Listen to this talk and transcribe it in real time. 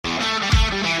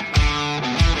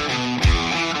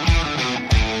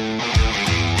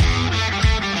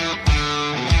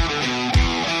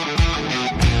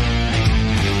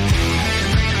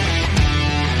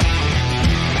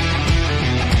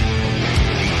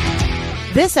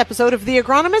This episode of The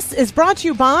Agronomist is brought to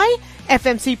you by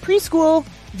FMC Preschool,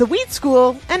 The Wheat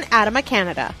School, and Adama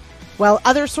Canada. While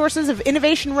other sources of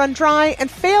innovation run dry and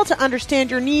fail to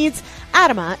understand your needs,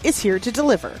 Adama is here to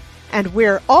deliver. And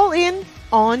we're all in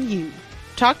on you.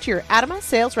 Talk to your Adama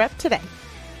sales rep today.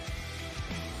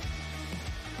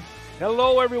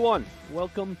 Hello, everyone.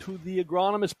 Welcome to The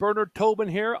Agronomist. Bernard Tobin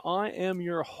here. I am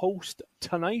your host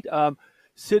tonight.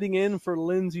 Sitting in for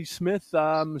Lindsay Smith.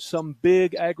 Some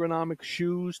big agronomic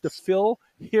shoes to fill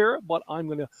here, but I'm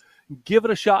going to give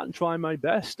it a shot and try my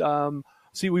best.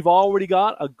 See, we've already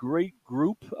got a great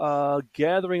group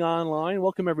gathering online.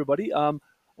 Welcome, everybody.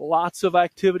 Lots of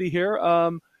activity here.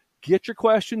 Get your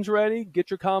questions ready,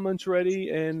 get your comments ready,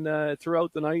 and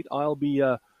throughout the night, I'll be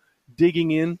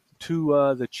digging in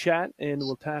to the chat, and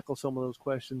we'll tackle some of those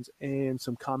questions and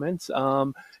some comments.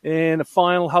 And a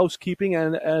final housekeeping,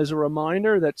 and as a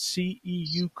reminder that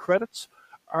CEU credits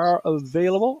are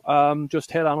available.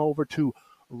 Just head on over to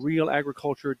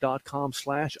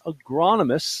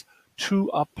realagriculture.com/agronomists to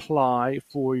apply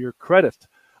for your credit.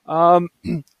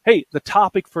 Hey, the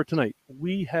topic for tonight,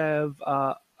 we have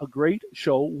a great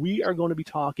show. We are going to be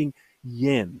talking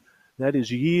YEN. That is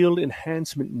Yield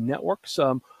Enhancement Networks.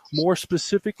 More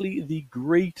specifically, the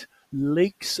Great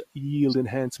Lakes Yield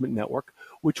Enhancement Network,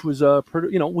 which was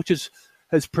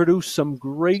has produced some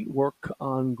great work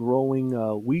on growing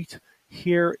wheat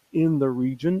here in the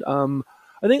region.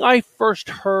 I think I first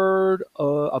heard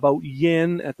about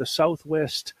YEN at the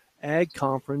Southwest Ag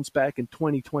Conference back in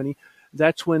 2020.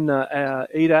 That's when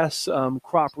ADAS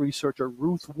crop researcher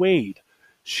Ruth Wade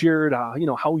shared,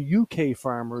 how UK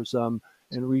farmers and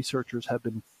researchers have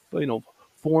been,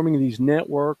 forming these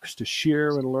networks to share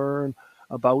and learn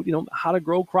about, how to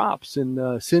grow crops.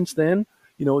 And since then,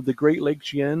 the Great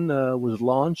Lakes YEN was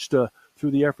launched through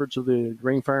the efforts of the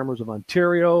Grain Farmers of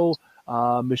Ontario,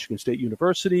 Michigan State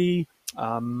University,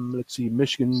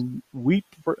 Michigan Wheat,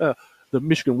 the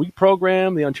Michigan Wheat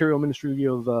Program, the Ontario Ministry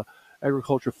of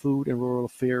Agriculture, Food and Rural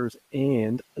Affairs,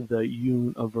 and the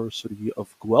University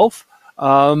of Guelph.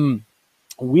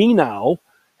 We now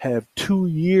have 2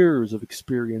 years of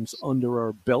experience under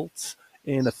our belts,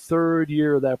 and a third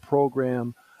year of that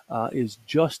program is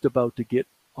just about to get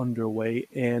underway.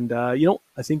 And, I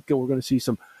think we're going to see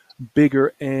some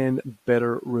bigger and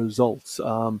better results.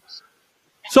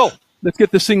 So let's get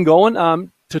this thing going.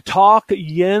 To talk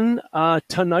YEN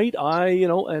tonight,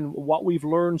 and what we've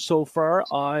learned so far,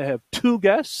 I have two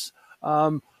guests.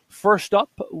 First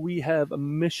up, we have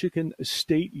Michigan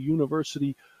State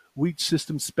University Wheat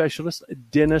System Specialist,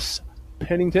 Dennis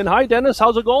Pennington. Hi, Dennis.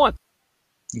 How's it going?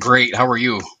 Great. How are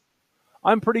you?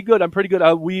 I'm pretty good.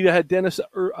 We had Dennis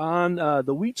on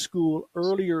the Wheat School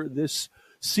earlier this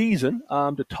season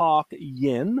to talk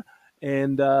YEN,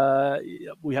 and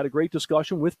we had a great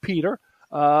discussion with Peter.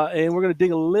 And we're going to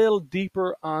dig a little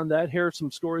deeper on that, hear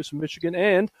some stories from Michigan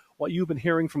and what you've been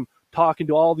hearing from talking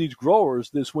to all these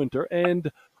growers this winter.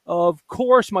 And, of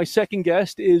course, my second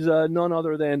guest is none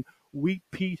other than Wheat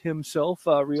Pete himself,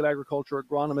 Real Agriculture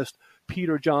agronomist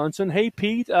Peter Johnson. Hey,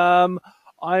 Pete, I'm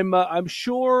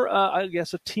sure, I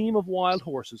guess a team of wild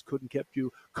horses couldn't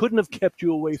have kept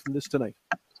you away from this tonight.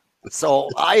 So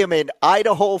I am in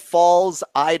Idaho Falls,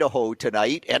 Idaho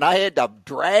tonight, and I had to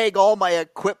drag all my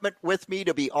equipment with me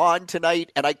to be on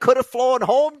tonight, and I could have flown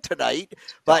home tonight,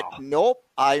 but Nope,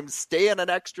 I'm staying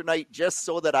an extra night just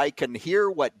so that I can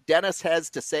hear what Dennis has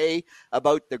to say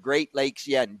about the Great Lakes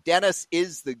YEN. Dennis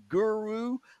is the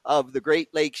guru of the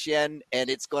Great Lakes YEN, and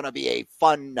it's going to be a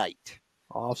fun night.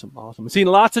 Awesome. I've seen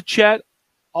lots of chat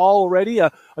already.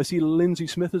 I see Lindsay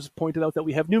Smith has pointed out that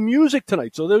we have new music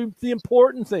tonight. So the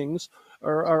important things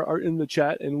are in the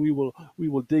chat, and we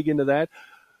will dig into that.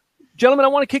 Gentlemen, I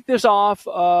want to kick this off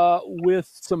with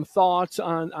some thoughts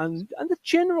on the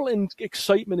general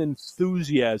excitement,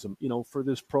 enthusiasm, for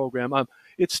this program.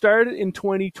 It started in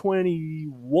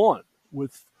 2021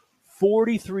 with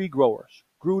 43 growers,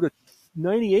 grew to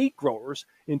 98 growers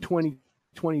in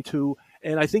 2022,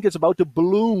 and I think it's about to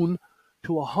balloon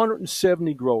to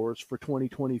 170 growers for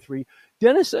 2023.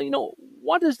 Dennis,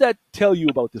 what does that tell you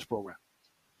about this program?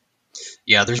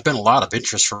 Yeah, there's been a lot of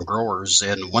interest from growers,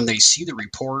 and when they see the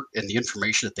report and the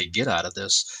information that they get out of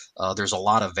this, there's a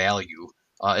lot of value.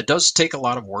 It does take a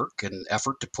lot of work and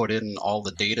effort to put in all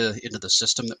the data into the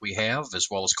system that we have, as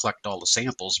well as collect all the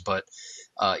samples. But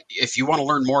if you want to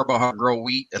learn more about how to grow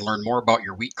wheat and learn more about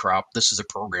your wheat crop, this is a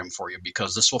program for you,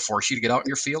 because this will force you to get out in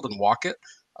your field and walk it.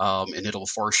 And it'll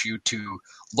force you to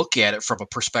look at it from a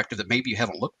perspective that maybe you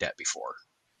haven't looked at before.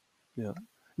 Yeah.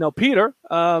 Now, Peter,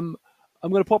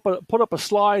 I'm going to put up a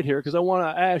slide here because I want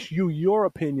to ask you your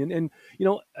opinion. And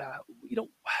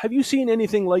have you seen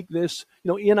anything like this?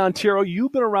 In Ontario,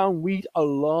 you've been around wheat a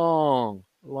long,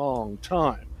 long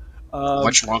time,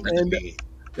 Much longer than me.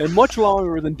 and much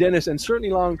longer than Dennis, and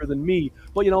certainly longer than me.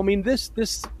 But this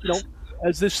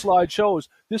as this slide shows,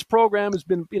 this program has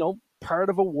been part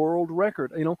of a world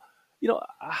record.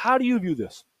 How do you view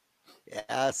this?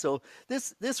 Yeah, so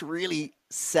this really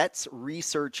sets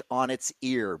research on its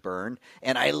ear, Bern.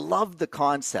 And I love the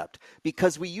concept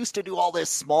because we used to do all this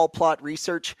small plot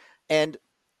research, and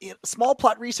small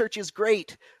plot research is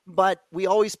great, but we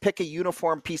always pick a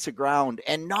uniform piece of ground,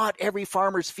 and not every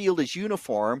farmer's field is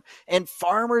uniform, and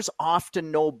farmers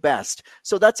often know best.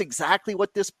 So that's exactly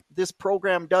what this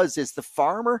program does, is the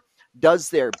farmer does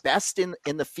their best in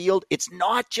the field. It's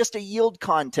not just a yield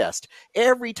contest.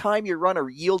 Every time you run a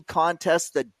yield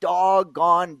contest, the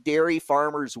doggone dairy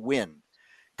farmers win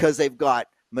because they've got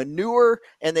manure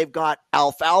and they've got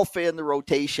alfalfa in the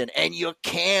rotation, and you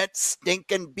can't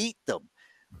stink and beat them.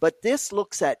 But this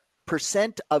looks at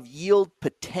percent of yield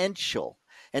potential.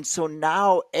 And so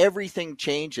now everything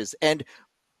changes. And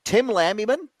Tim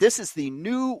Lamyman, this is the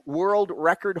new world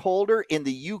record holder in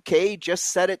the UK,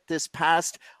 just set it this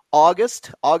past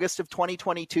August of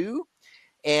 2022,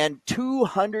 and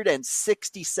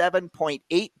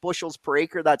 267.8 bushels per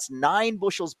acre. That's 9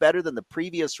 bushels better than the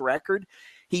previous record.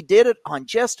 He did it on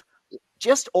just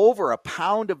over a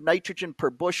pound of nitrogen per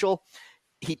bushel.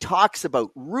 He talks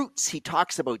about roots. He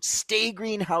talks about stay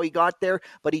green, how he got there,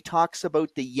 but he talks about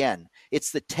the yen.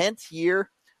 It's the 10th year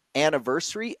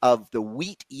anniversary of the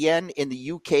wheat yen in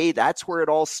the UK. That's where it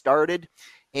all started.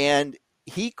 And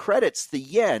he credits the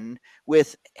yen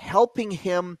with helping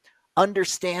him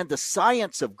understand the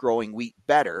science of growing wheat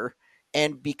better.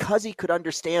 And because he could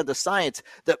understand the science,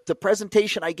 the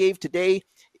presentation I gave today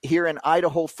here in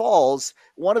Idaho Falls,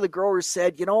 one of the growers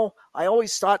said, I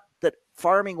always thought that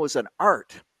farming was an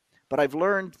art, but I've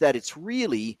learned that it's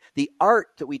really the art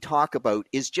that we talk about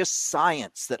is just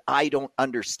science that I don't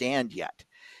understand yet.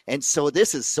 And so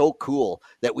this is so cool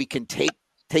that we can take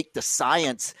the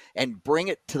science and bring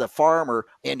it to the farmer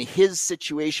in his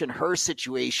situation, her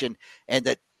situation, and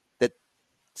that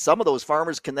some of those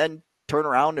farmers can then turn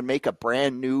around and make a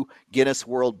brand new Guinness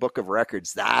World Book of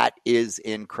Records. That is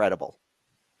incredible.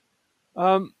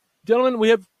 Gentlemen, we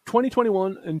have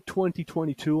 2021 and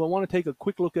 2022. I want to take a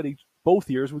quick look at both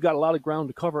years. We've got a lot of ground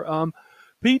to cover.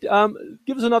 Pete,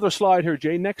 give us another slide here,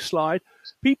 Jay. Next slide.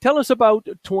 Pete, tell us about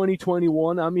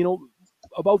 2021.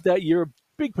 About that year,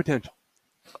 big potential.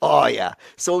 Oh, yeah.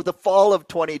 So the fall of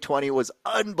 2020 was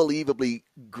unbelievably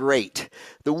great.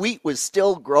 The wheat was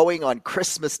still growing on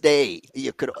Christmas Day.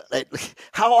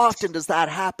 How often does that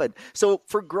happen? So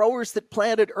for growers that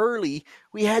planted early,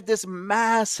 we had this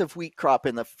massive wheat crop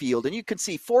in the field. And you can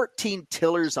see 14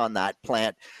 tillers on that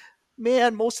plant.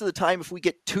 Man, most of the time, if we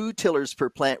get 2 tillers per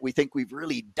plant, we think we've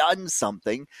really done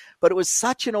something. But it was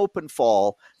such an open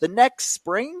fall. The next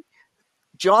spring,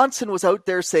 Johnson was out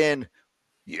there saying,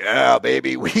 yeah,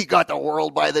 baby, we got the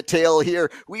world by the tail here.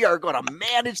 We are going to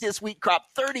manage this wheat crop,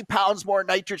 30 pounds more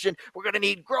nitrogen. We're going to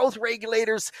need growth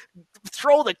regulators.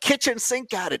 Throw the kitchen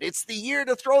sink at it. It's the year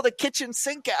to throw the kitchen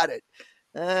sink at it.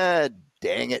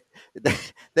 Dang it.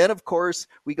 Then, of course,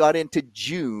 we got into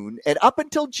June. And up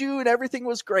until June, everything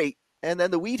was great. And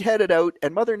then the wheat headed out,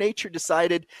 and Mother Nature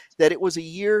decided that it was a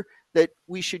year that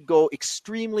we should go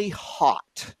extremely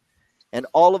hot. And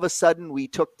all of a sudden, we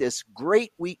took this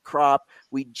great wheat crop,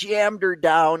 we jammed her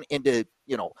down into,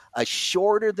 a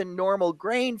shorter than normal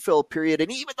grain fill period. And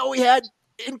even though we had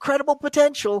incredible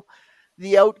potential,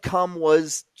 the outcome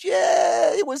was,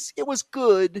 it was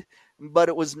good, but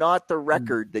it was not the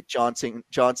record that Johnson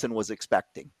was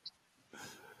expecting.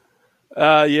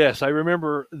 Yes, I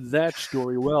remember that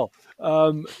story well.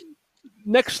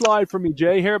 Next slide for me,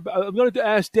 Jay. Here, I'm going to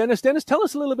ask Dennis. Dennis, tell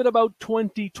us a little bit about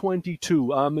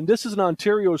 2022. And this is an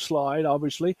Ontario slide,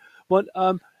 obviously, but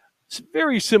it's a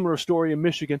very similar story in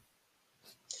Michigan.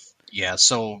 Yeah,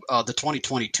 so the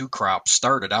 2022 crop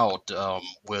started out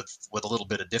with a little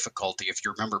bit of difficulty. If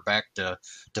you remember back to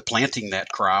planting that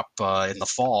crop in the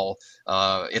fall,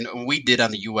 and we did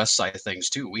on the U.S. side of things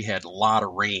too. We had a lot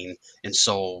of rain, and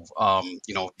so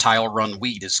tile run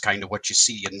wheat is kind of what you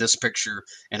see in this picture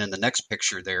and in the next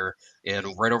picture there.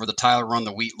 And right over the tile run,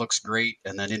 the wheat looks great,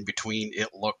 and then in between, it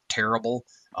looked terrible.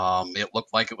 It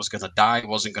looked like it was going to die,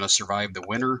 wasn't going to survive the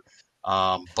winter,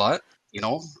 but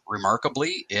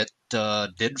remarkably, it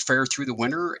did fare through the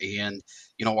winter. And,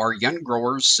 our young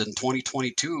growers in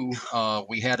 2022,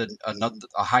 we had a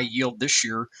high yield this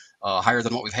year, higher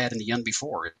than what we've had in the yen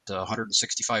before at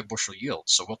 165 bushel yield.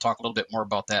 So we'll talk a little bit more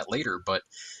about that later. But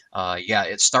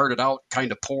it started out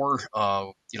kind of poor.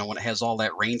 When it has all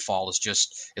that rainfall,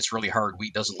 it's really hard.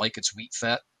 Wheat doesn't like its wheat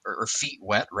fat or feet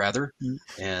wet rather.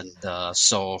 And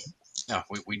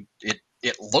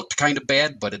it looked kind of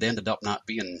bad, but it ended up not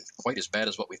being quite as bad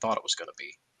as what we thought it was going to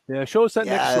be. Yeah, show us that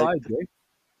next slide, Jay.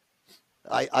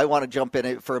 I want to jump in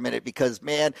it for a minute because,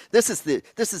 man, this is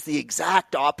the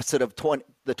exact opposite of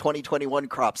the 2021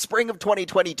 crop. Spring of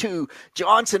 2022,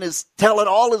 Johnson is telling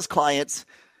all his clients,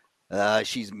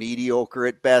 she's mediocre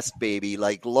at best, baby.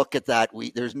 Like, look at that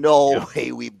wheat. There's no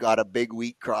way we've got a big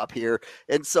wheat crop here.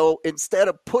 And so instead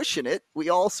of pushing it, we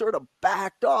all sort of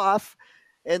backed off.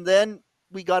 And then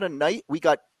we got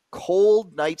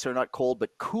cold nights, or not cold, but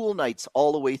cool nights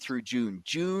all the way through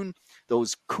June.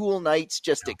 Those cool nights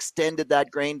just extended that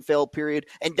grain fill period.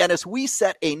 And Dennis, we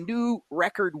set a new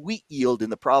record wheat yield in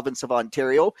the province of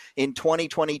Ontario in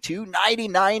 2022,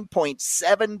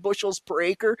 99.7 bushels per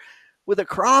acre, with a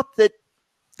crop that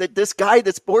this guy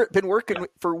that's been working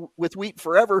with wheat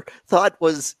forever thought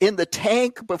was in the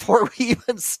tank before we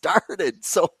even started.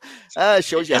 So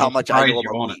shows you how much I know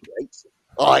about wheat, right?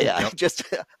 Oh yeah,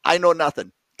 I know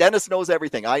nothing. Dennis knows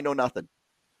everything. I know nothing.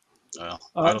 Well,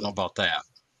 I don't know about that.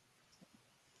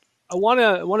 I want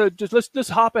to let's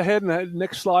hop ahead and the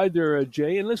next slide there,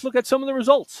 Jay, and let's look at some of the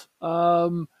results.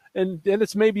 And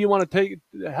Dennis, maybe you want to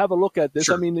have a look at this.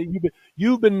 Sure. I mean,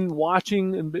 you've been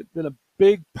watching and been a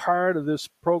big part of this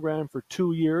program for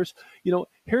 2 years.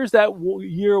 Here's that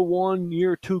year 1,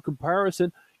 year 2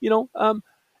 comparison.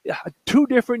 2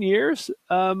 different years,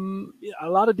 a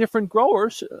lot of different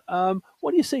growers.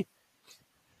 What do you see?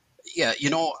 Yeah,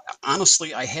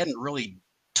 honestly, I hadn't really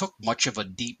took much of a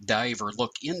deep dive or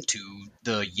look into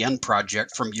the yen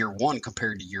project from year 1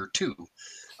 compared to year 2.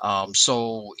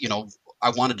 So, I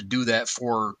wanted to do that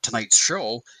for tonight's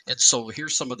show. And so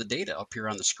here's some of the data up here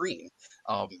on the screen.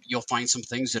 You'll find some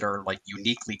things that are like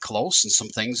uniquely close and some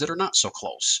things that are not so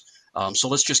close. So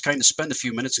let's just kind of spend a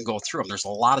few minutes and go through them. There's a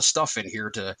lot of stuff in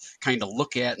here to kind of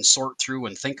look at and sort through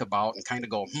and think about and kind of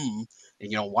go,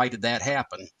 and why did that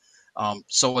happen?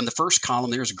 So in the first column,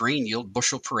 there's grain yield,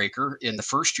 bushel per acre. In the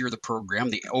first year of the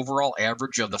program, the overall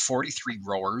average of the 43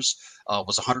 growers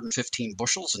was 115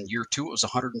 bushels. In year 2, it was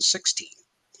 116.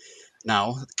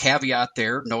 Now, the caveat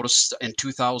there, notice in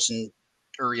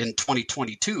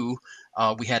 2022,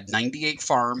 we had 98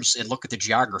 farms, and look at the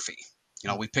geography.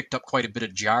 We picked up quite a bit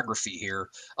of geography here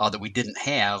that we didn't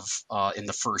have in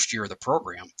the first year of the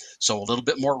program. So a little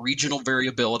bit more regional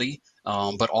variability,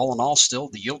 but all in all, still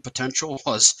the yield potential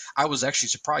I was actually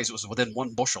surprised it was within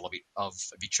 1 bushel of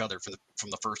each other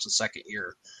from the first and second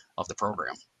year of the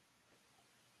program.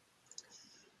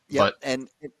 Yeah,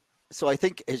 so I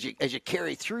think as you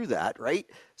carry through that, right?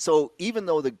 So even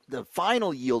though the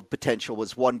final yield potential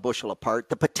was 1 bushel apart,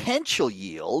 the potential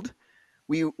yield,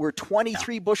 we were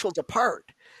 23 bushels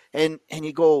apart. And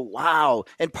you go, wow.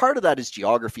 And part of that is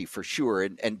geography for sure.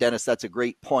 And Dennis, that's a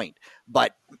great point.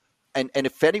 But and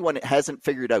if anyone hasn't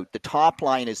figured out, the top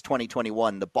line is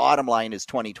 2021, the bottom line is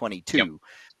 2022. Yep.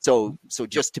 So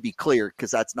just to be clear,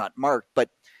 because that's not marked, but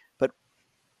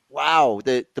wow,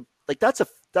 that's a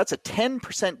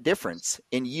 10% difference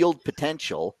in yield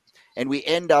potential, and we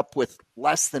end up with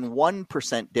less than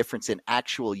 1% difference in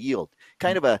actual yield.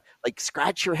 Kind of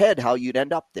scratch your head how you'd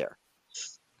end up there.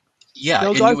 Yeah,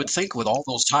 and you would think with all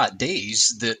those hot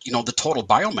days that, the total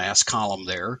biomass column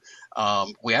there,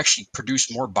 we actually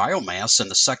produced more biomass in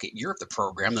the second year of the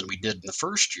program than we did in the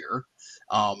first year.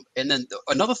 And then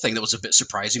another thing that was a bit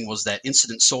surprising was that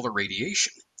incident solar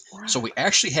radiation. Wow. So we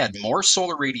actually had more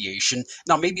solar radiation.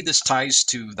 Now, maybe this ties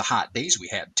to the hot days we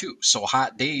had too. So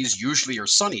hot days usually are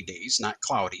sunny days, not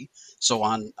cloudy. So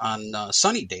on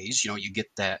sunny days, you get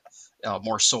that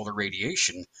more solar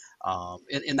radiation.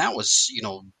 And that was,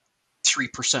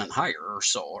 3% higher or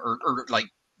so, or like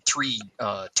 3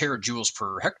 terajoules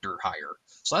per hectare higher.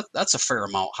 So that's a fair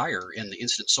amount higher in the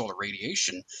incident solar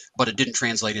radiation, but it didn't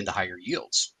translate into higher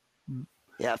yields.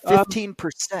 Yeah,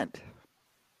 15%.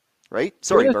 Right?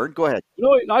 Sorry, Dennis, Vern, go ahead.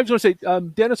 I was going to say,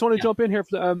 Dennis, I want to jump in here.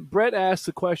 Brett asked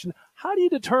the question, how do you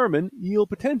determine yield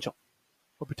potential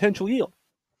or potential yield?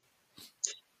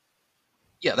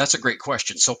 Yeah, that's a great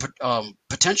question. So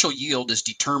potential yield is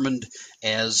determined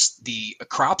as the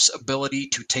crop's ability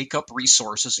to take up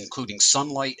resources, including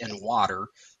sunlight and water,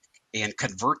 and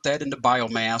convert that into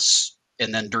biomass,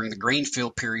 and then during the grain fill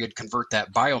period, convert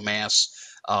that biomass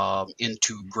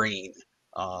into grain.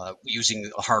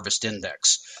 using a harvest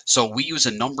index. So we use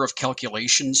a number of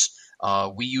calculations.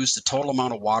 We use the total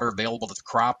amount of water available to the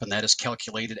crop, and that is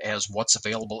calculated as what's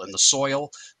available in the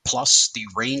soil, plus the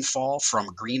rainfall from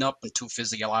green up into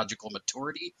physiological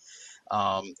maturity.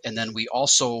 And then we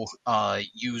also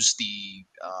use the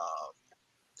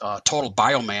total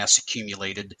biomass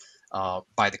accumulated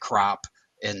by the crop,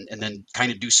 and then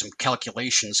kind of do some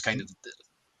calculations, kind of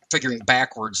figuring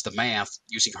backwards the math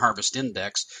using harvest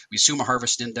index. We assume a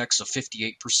harvest index of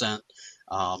 58%.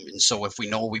 And so if we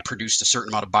know we produced a certain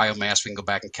amount of biomass, we can go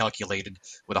back and calculate it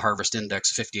with a harvest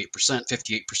index of 58%.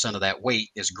 58% of that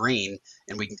weight is grain,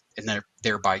 and we can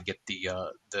thereby get the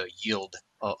yield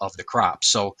of the crop.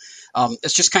 So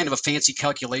it's just kind of a fancy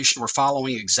calculation. We're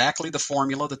following exactly the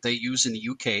formula that they use in the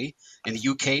UK. In the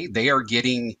UK, they are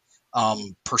getting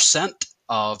percent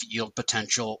of yield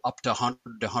potential up to 100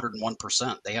 to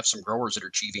 101%. They have some growers that are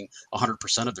achieving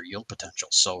 100% of their yield potential.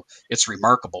 So it's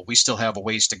remarkable. We still have a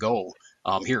ways to go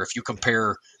here. If you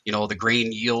compare, the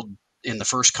grain yield in the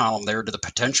first column there to the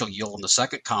potential yield in the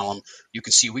second column, you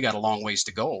can see we got a long ways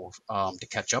to go to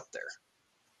catch up there.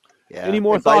 Yeah. Any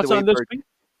more thoughts on this?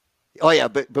 Oh yeah,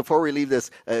 but before we leave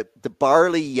this, the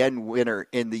barley yen winner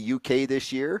in the UK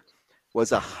this year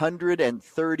was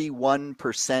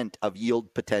 131% of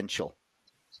yield potential.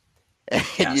 And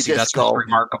that's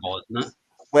remarkable, isn't it?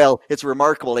 Well, it's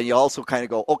remarkable, and you also kind of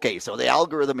go, okay, so the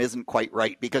algorithm isn't quite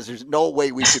right, because there's no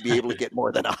way we should be able to get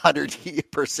more than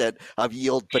 100% of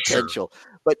yield potential.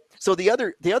 Sure. But so the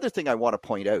other thing I want to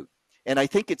point out, and I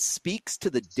think it speaks to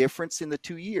the difference in the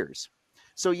 2 years.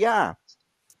 So yeah,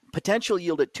 potential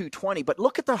yield at 220, but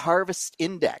look at the harvest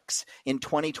index in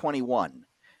 2021.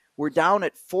 We're down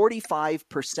at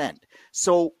 45%.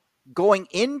 So going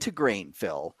into grain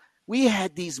fill, we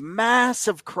had these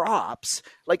massive crops.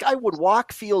 Like I would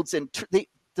walk fields and the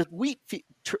wheat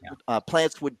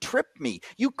plants would trip me.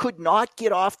 You could not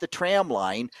get off the tram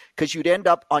line because you'd end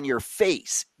up on your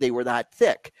face. They were that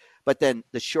thick. But then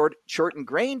the shortened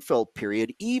grain fill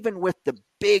period, even with the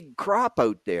big crop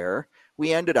out there,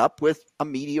 we ended up with a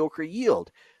mediocre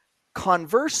yield.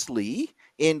 Conversely,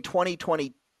 in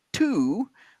 2022,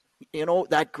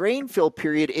 that grain fill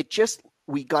period,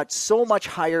 we got so much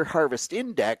higher harvest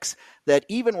index that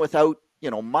even without,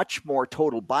 much more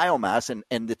total biomass,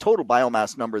 and the total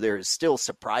biomass number there still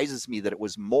surprises me that it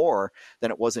was more than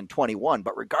it was in 21.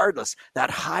 But regardless, that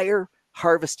higher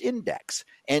harvest index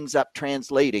ends up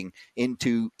translating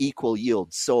into equal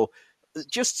yields. So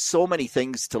just so many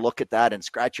things to look at that and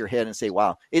scratch your head and say,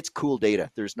 wow, it's cool data.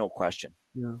 There's no question.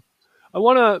 Yeah. I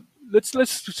want to, let's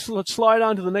slide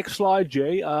on to the next slide,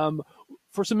 Jay,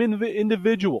 for some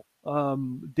individual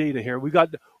data here.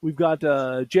 We've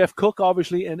got Jeff Cook,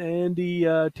 obviously, and Andy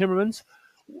Timmermans.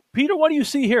 Peter, what do you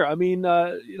see here? I mean,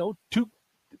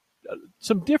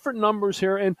 some different numbers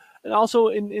here, and also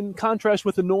in contrast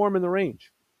with the norm and the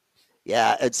range.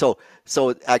 Yeah, and so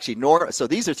actually, so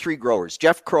these are three growers.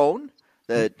 Jeff Crone,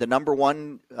 the number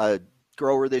one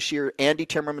grower this year, Andy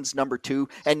Timmermans, number two,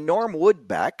 and Norm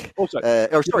Woodbeck.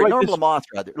 Norm Lamothe,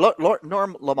 rather.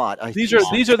 Norm Lamothe. These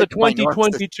are the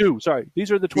 2022. Sorry,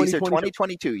 these are the 2022. These are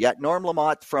 2022. Yeah, Norm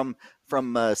Lamothe from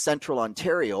Central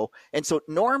Ontario, and so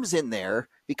Norm's in there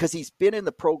because he's been in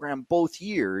the program both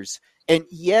years, and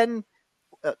Yen.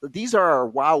 These are our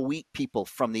Wow Wheat people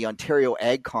from the Ontario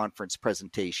Ag Conference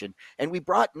presentation. And we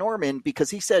brought Norm in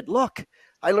because he said, look,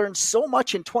 I learned so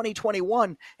much in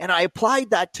 2021 and I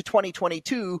applied that to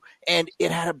 2022 and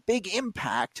it had a big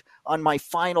impact on my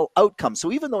final outcome.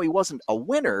 So even though he wasn't a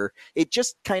winner, it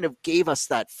just kind of gave us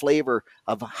that flavor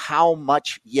of how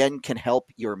much Yen can help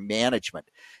your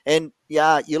management. And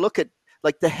yeah, you look at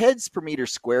like the heads per meter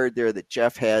squared there that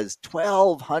Jeff has,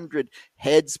 1,200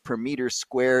 heads per meter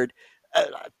squared.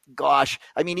 Gosh,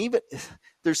 I mean, even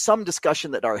there's some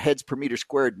discussion that our heads per meter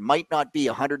squared might not be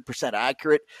 100%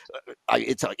 accurate.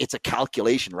 It's a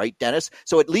calculation, right, Dennis?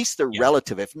 So at least they're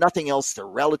relative. If nothing else, they're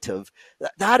relative.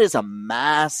 That is a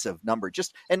massive number.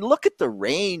 And look at the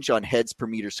range on heads per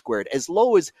meter squared, as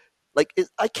low as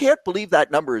I can't believe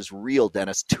that number is real,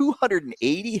 Dennis.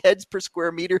 280 heads per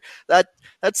square meter. That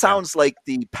sounds like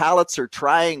the Palliser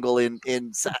Triangle in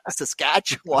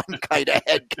Saskatchewan kind of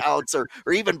head counts, or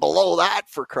even below that,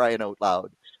 for crying out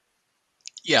loud.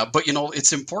 Yeah, but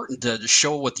it's important to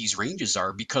show what these ranges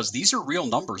are, because these are real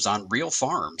numbers on real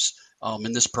farms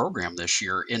in this program this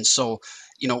year. And so,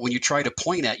 when you try to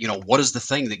point at, what is the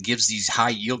thing that gives these high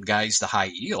yield guys the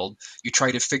high yield, you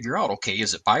try to figure out, okay,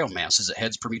 is it biomass? Is it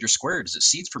heads per meter squared? Is it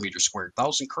seeds per meter squared?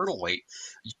 1,000 kernel weight?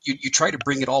 You try to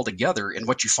bring it all together, and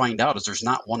what you find out is there's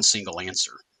not one single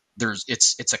answer.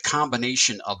 It's a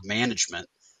combination of management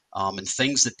and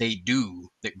things that they do,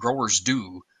 that growers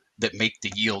do, that make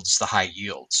the yields the high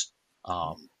yields.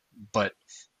 But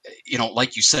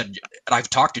like you said, I've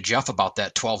talked to Jeff about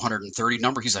that 1,230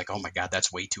 number. He's like, oh my God,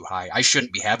 that's way too high. I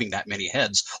shouldn't be having that many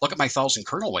heads. Look at my 1,000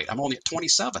 kernel weight. I'm only at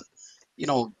 27.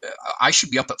 I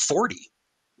should be up at 40,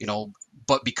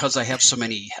 but because I have so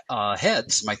many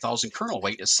heads, my 1,000 kernel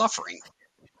weight is suffering.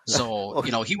 So,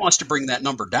 he wants to bring that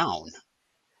number down.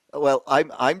 Well,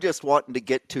 I'm just wanting to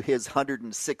get to his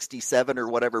 167 or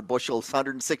whatever bushels,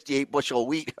 168 bushel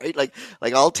wheat, right? Like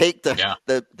I'll take the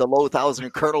low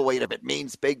 1,000 kernel weight if it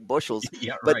means big bushels.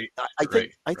 Yeah, but right.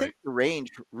 I think the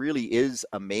range really is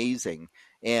amazing,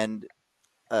 and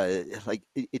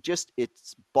it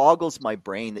boggles my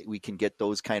brain that we can get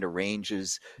those kind of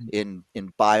ranges in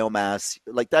biomass.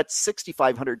 Like that's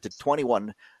 6,500 to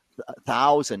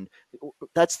 21,000.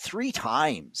 That's 3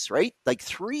 times, right? Like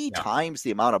 3 times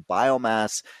the amount of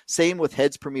biomass. Same with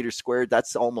heads per meter squared.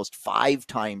 That's almost 5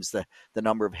 times the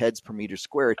number of heads per meter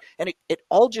squared. And it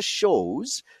all just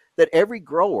shows that every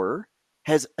grower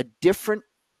has a different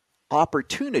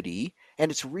opportunity,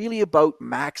 and it's really about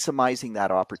maximizing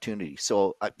that opportunity.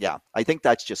 So I think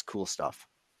that's just cool stuff.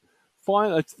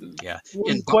 Fine.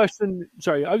 One question.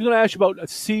 Sorry, I was going to ask you about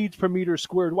seeds per meter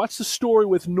squared. What's the story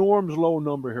with Norm's low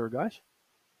number here, guys?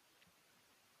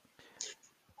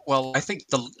 Well, I think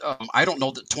I don't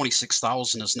know that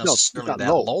 26,000 is necessarily that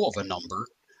low of a number.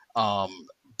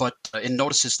 But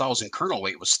notice his 1,000 kernel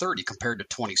weight was 30 compared to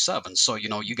 27. So,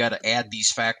 you got to add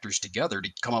these factors together to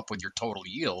come up with your total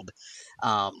yield.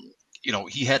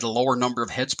 He had a lower number of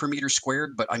heads per meter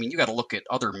squared, but you got to look at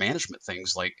other management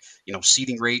things like,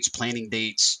 seeding rates, planting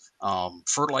dates,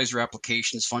 fertilizer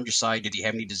applications, fungicide. Did he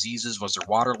have any diseases? Was there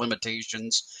water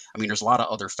limitations? There's a lot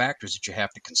of other factors that you have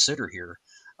to consider here.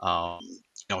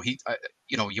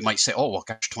 You might say, oh, well,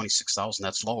 gosh, 26,000,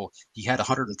 that's low. He had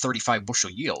 135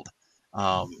 bushel yield.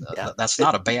 That's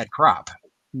not a bad crop.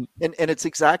 And it's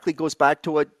exactly goes back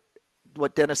to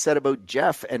what Dennis said about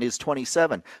Jeff and his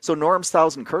 27. So Norm's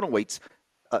 1,000 kernel weight's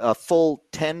a full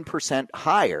 10%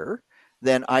 higher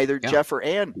than either Jeff or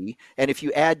Andy. And if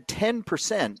you add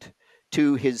 10%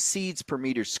 to his seeds per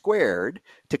meter squared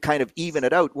to kind of even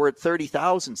it out, we're at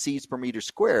 30,000 seeds per meter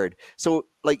squared. So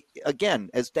again,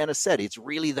 as Dennis said, it's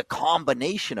really the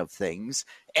combination of things.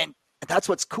 And that's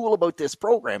what's cool about this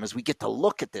program is we get to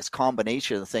look at this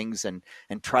combination of things and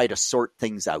try to sort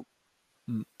things out.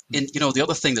 And, the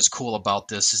other thing that's cool about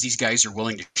this is these guys are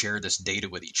willing to share this data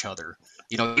with each other.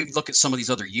 You look at some of these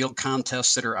other yield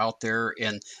contests that are out there,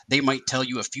 and they might tell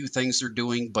you a few things they're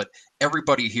doing, but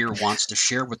everybody here wants to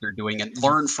share what they're doing and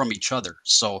learn from each other.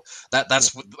 So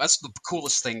that's the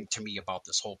coolest thing to me about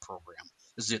this whole program.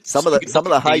 Is that some of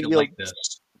the high yield like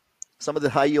this. Some of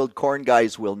the high yield corn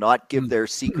guys will not give their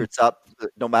secrets up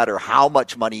no matter how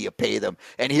much money you pay them.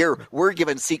 And here we're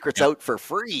giving secrets out for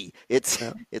free. It's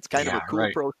kind of a cool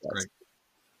process. Right.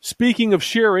 Speaking of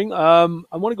sharing, I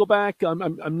want to go back.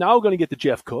 I'm now going to get to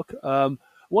Jeff Cook. I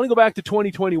want to go back to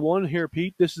 2021 here,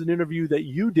 Pete. This is an interview that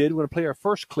you did. We're going to play our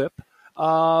first clip.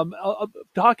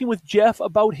 Talking with Jeff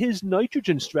about his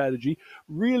nitrogen strategy.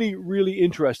 Really, really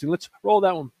interesting. Let's roll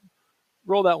that one.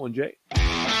 Roll that one, Jay.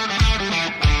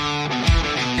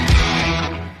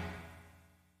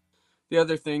 The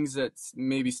other things that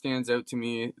maybe stands out to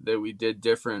me that we did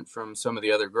different from some of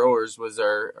the other growers was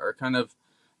our kind of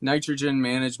nitrogen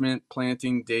management,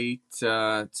 planting date,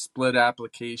 split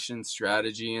application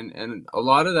strategy. And a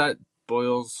lot of that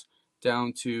boils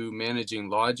down to managing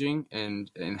lodging and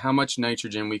how much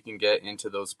nitrogen we can get into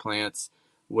those plants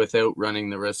without running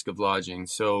the risk of lodging.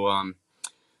 So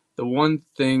the one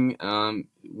thing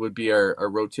would be our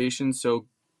rotation. So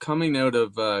coming out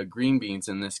of green beans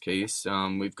in this case,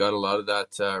 we've got a lot of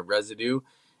that residue,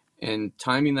 and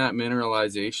timing that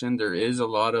mineralization, there is a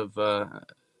lot of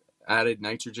added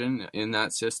nitrogen in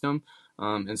that system.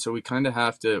 And so we kind of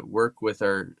have to work with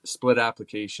our split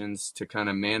applications to kind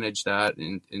of manage that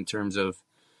in terms of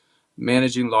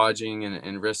managing lodging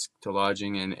and risk to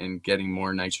lodging and getting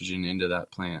more nitrogen into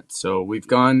that plant. So we've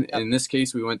gone, in this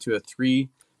case, we went to a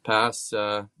 3-pass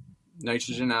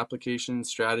nitrogen application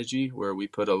strategy where we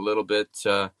put a little bit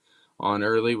on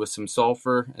early with some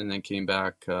sulfur and then came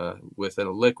back with a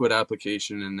liquid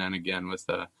application and then again with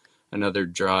another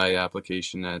dry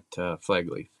application at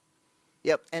Flagleaf.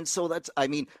 Yep. And so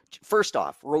first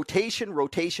off, rotation,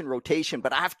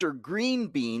 but after green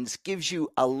beans gives you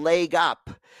a leg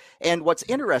up. And what's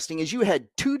interesting is you had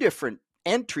 2 different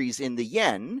entries in the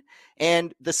yen,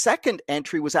 and the second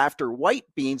entry was after white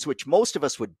beans, which most of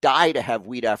us would die to have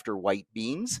wheat after white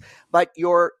beans, but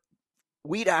your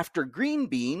wheat after green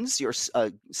beans, your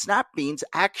snap beans,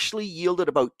 actually yielded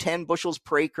about 10 bushels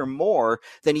per acre more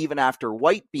than even after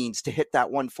white beans to hit that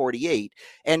 148,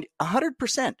 and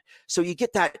 100%. So you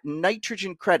get that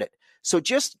nitrogen credit. So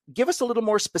just give us a little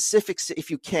more specifics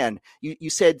if you can. You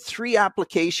said 3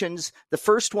 applications. The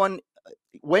first one,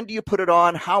 when do you put it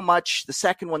on? How much? The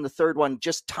second one, the third one,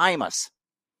 just time us.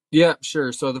 Yeah,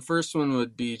 sure. So the first one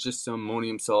would be just some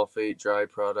ammonium sulfate dry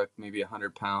product, maybe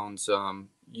 100 pounds.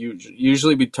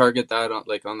 Usually we target that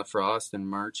on the frost in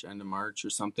March, end of March or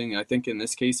something. I think in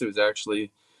this case it was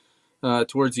actually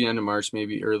towards the end of March,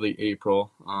 maybe early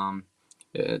April.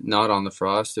 Not on the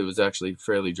frost. It was actually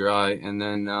fairly dry. And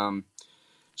then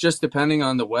just depending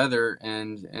on the weather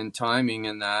and timing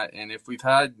and that, and if we've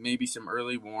had maybe some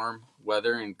early warm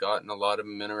weather and gotten a lot of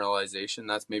mineralization,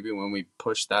 that's maybe when we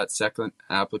push that second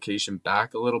application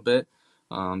back a little bit,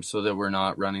 so that we're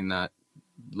not running that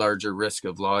larger risk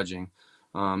of lodging.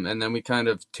 And then we kind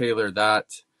of tailor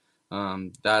that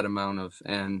amount of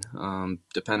N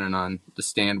depending on the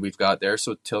stand we've got there.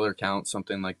 So tiller count,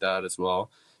 something like that as well.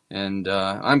 And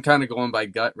I'm kind of going by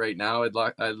gut right now.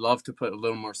 I'd love to put a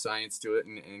little more science to it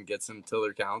and get some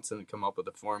tiller counts and come up with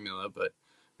a formula, but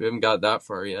we haven't got that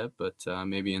far yet, but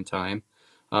maybe in time.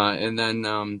 And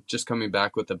then just coming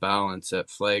back with the balance at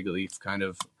flag leaf, kind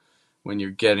of when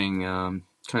you're getting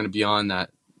kind of beyond that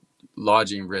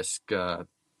lodging risk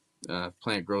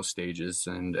plant growth stages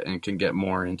and can get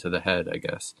more into the head, I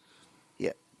guess.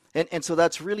 Yeah. And so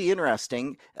that's really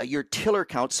interesting, your tiller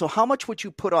count. So how much would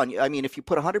you put on? I mean, if you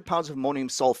put 100 pounds of ammonium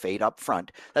sulfate up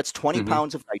front, that's 20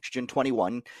 pounds of nitrogen,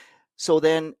 21. So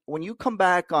then when you come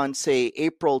back on, say,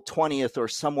 April 20th or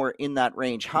somewhere in that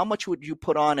range, how much would you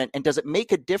put on? And does it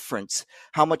make a difference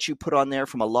how much you put on there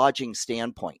from a lodging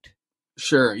standpoint?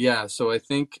 Sure. Yeah. So I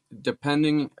think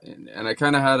depending, and I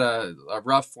kind of had a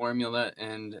rough formula.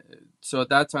 And so at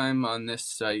that time on this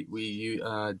site, we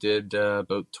did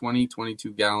about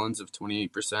 22 gallons of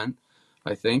 28%,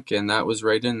 I think. And that was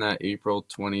right in that April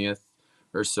 20th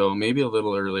or so, maybe a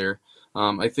little earlier.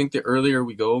 I think the earlier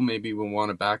we go, maybe we'll want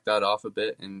to back that off a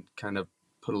bit and kind of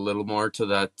put a little more to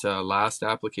that last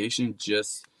application,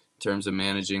 just in terms of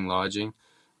managing lodging.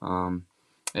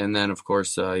 And then, of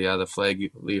course, the flag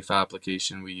leaf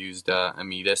application, we used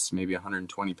Ametis, maybe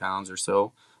 120 pounds or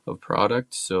so of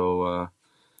product. So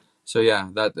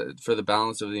that for the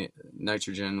balance of the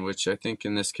nitrogen, which I think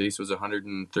in this case was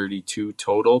 132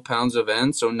 total pounds of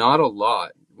N. So not a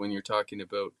lot when you're talking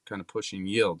about kind of pushing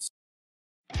yields.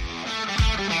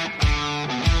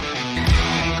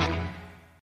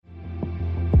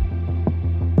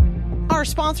 Our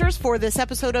sponsors for this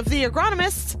episode of The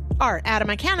Agronomists are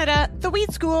Adama Canada, The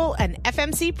Wheat School, and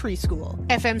FMC Preschool.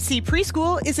 FMC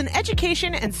Preschool is an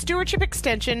education and stewardship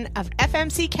extension of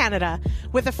FMC Canada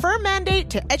with a firm mandate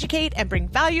to educate and bring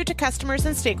value to customers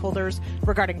and stakeholders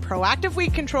regarding proactive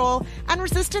weed control and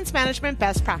resistance management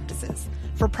best practices.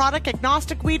 For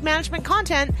product-agnostic weed management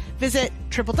content, visit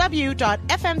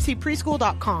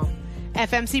www.fmcpreschool.com.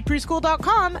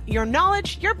 fmcpreschool.com, your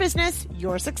knowledge, your business,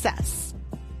 your success.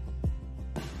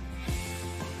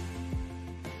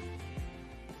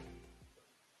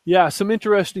 Yeah, some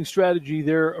interesting strategy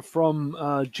there from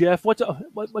Jeff. What's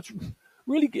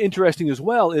really interesting as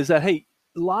well is that, hey,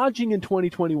 lodging in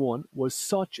 2021 was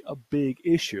such a big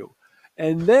issue.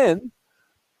 And then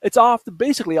it's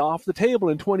basically off the table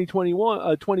in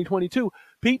 2022.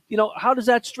 Pete, how does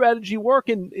that strategy work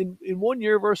in 1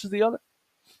 year versus the other?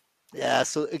 Yeah,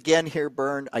 so again here,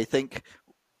 Bern, I think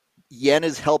Yen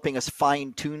is helping us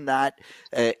fine-tune that,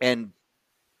 and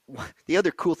the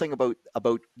other cool thing about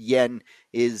Yen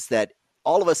is that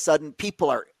all of a sudden people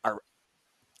are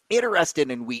interested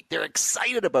in wheat. They're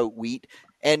excited about wheat.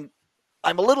 And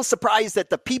I'm a little surprised that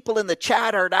the people in the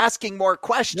chat aren't asking more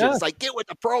questions. Yeah. Like, get with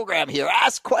the program here,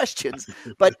 ask questions.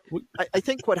 But I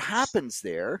think what happens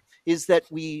there is that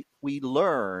we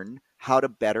learn how to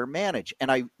better manage.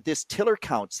 And this tiller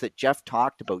counts that Jeff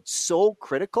talked about, so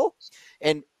critical.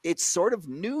 And it's sort of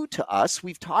new to us.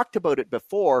 We've talked about it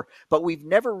before, but we've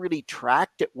never really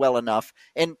tracked it well enough.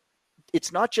 And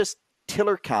it's not just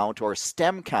tiller count or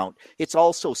stem count. It's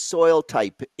also soil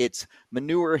type. It's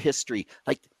manure history.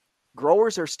 Like,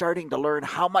 growers are starting to learn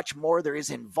how much more there is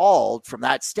involved from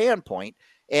that standpoint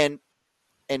and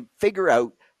figure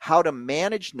out how to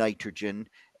manage nitrogen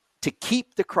to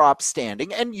keep the crop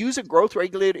standing and use a growth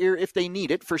regulator if they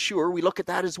need it, for sure. We look at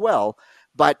that as well.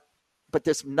 But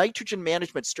this nitrogen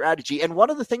management strategy, and one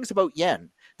of the things about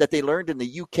Yen that they learned in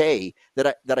the UK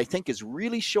that I think is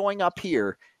really showing up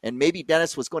here, and maybe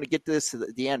Dennis was going to get to this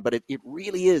at the end, but it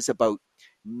really is about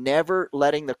never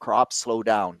letting the crop slow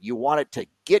down. You want it to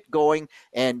get going,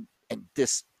 and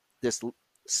this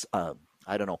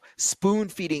I don't know, spoon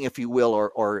feeding, if you will,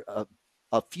 or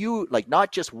a few, like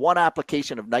not just one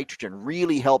application of nitrogen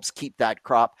really helps keep that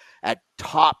crop at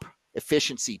top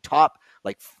efficiency, top,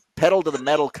 like pedal to the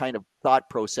metal kind of thought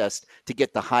process to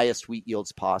get the highest wheat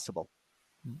yields possible.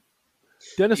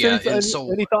 Dennis, Yeah,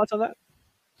 any thoughts on that?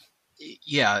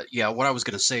 Yeah. What I was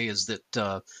going to say is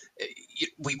that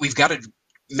we've got to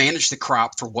manage the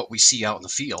crop for what we see out in the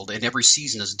field, and every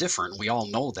season is different. We all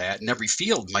know that, and every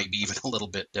field might be even a little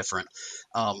bit different.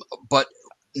 But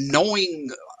knowing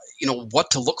what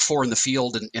to look for in the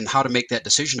field and how to make that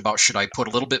decision about should I put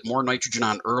a little bit more nitrogen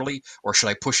on early or should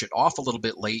I push it off a little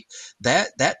bit late,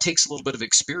 that takes a little bit of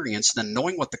experience, then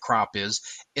knowing what the crop is,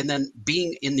 and then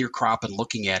being in your crop and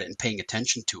looking at it and paying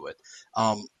attention to it.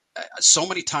 So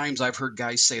many times I've heard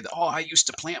guys say that, I used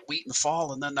to plant wheat in the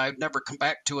fall and then I'd never come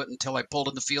back to it until I pulled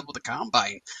in the field with a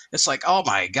combine. It's like, oh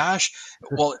my gosh,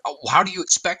 well, how do you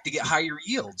expect to get higher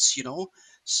yields,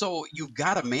 So you've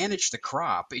got to manage the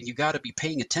crop and you got to be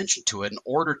paying attention to it in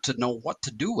order to know what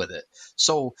to do with it.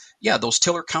 So yeah, those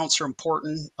tiller counts are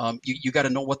important. You got to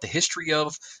know what the history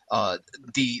of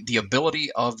the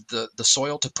ability of the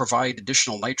soil to provide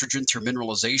additional nitrogen through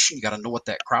mineralization. You got to know what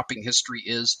that cropping history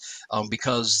is,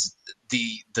 because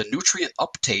the nutrient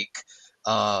uptake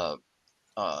or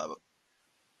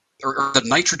the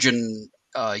nitrogen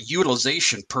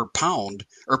utilization per pound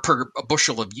or per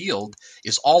bushel of yield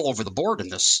is all over the board in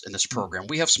this program.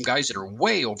 We have some guys that are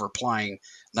way over applying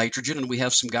nitrogen, and we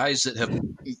have some guys that have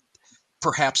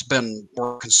perhaps been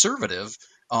more conservative,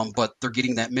 but they're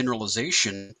getting that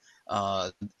mineralization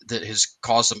that has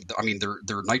caused them. I mean,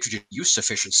 their nitrogen use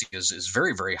efficiency is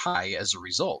very, very high as a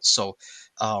result. So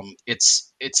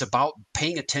it's about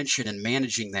paying attention and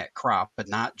managing that crop, but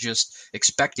not just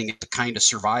expecting it to kind of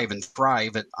survive and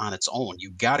thrive on its own.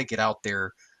 You got to get out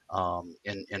there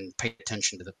and pay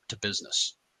attention to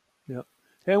business. Yeah.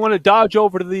 Hey, I want to dodge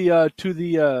over to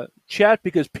the chat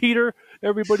because Peter,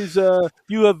 everybody's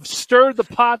you have stirred the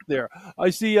pot there. I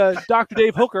see Dr.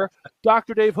 Dave Hooker.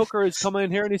 Dr. Dave Hooker has come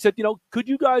in here and he said, could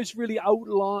you guys really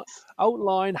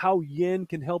outline how yen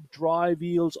can help drive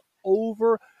yields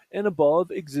over and above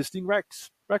existing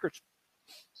records?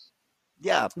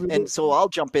 Yeah, and so I'll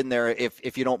jump in there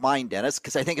if you don't mind, Dennis,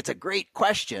 because I think it's a great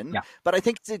question. Yeah. But I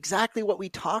think it's exactly what we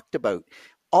talked about.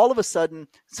 All of a sudden,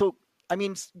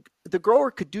 the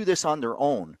grower could do this on their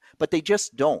own, but they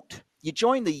just don't. You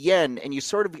join the yen and you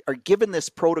sort of are given this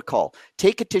protocol.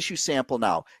 Take a tissue sample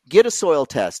now, get a soil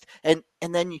test, and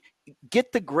then you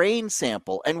get the grain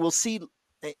sample, and we'll see,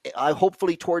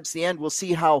 hopefully towards the end, we'll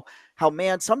see how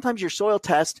sometimes your soil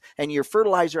test and your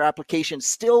fertilizer application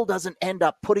still doesn't end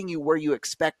up putting you where you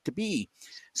expect to be.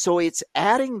 So it's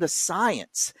adding the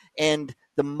science and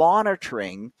the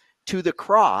monitoring to the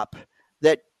crop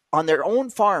that on their own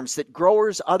farms that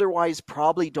growers otherwise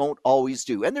probably don't always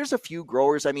do. And there's a few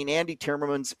growers. I mean, Andy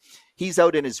Timmermans, he's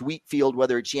out in his wheat field,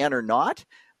 whether it's yen or not.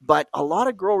 But a lot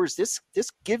of growers, this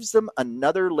gives them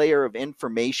another layer of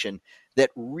information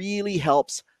that really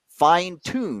helps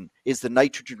fine-tune. Is the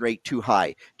nitrogen rate too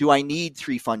high? Do I need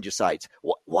 3 fungicides?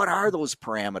 What are those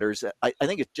parameters? I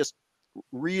think it's just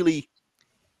really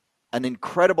an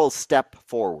incredible step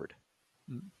forward.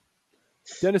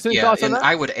 Dennis, any thoughts on that?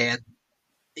 I would add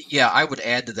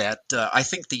to that. I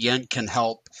think the yen can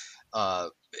help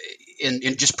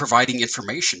in just providing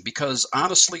information, because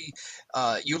honestly,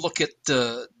 you look at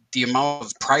the amount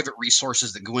of private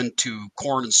resources that go into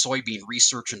corn and soybean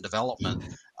research and development.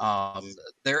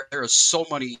 There are so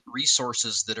many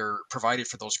resources that are provided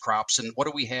for those crops. And what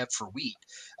do we have for wheat?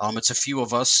 It's a few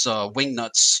of us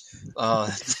wingnuts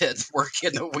that work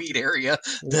in the wheat area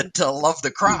that love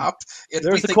the crop. And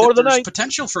we think that there's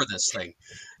potential for this thing.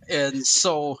 And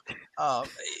so,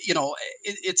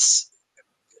 it's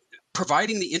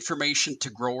providing the information to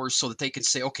growers so that they can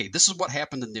say, okay, this is what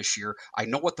happened in this year. I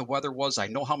know what the weather was. I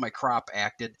know how my crop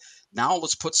acted. Now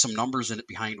let's put some numbers in it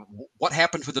behind what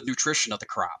happened to the nutrition of the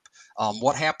crop.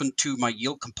 What happened to my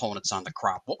yield components on the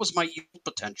crop? What was my yield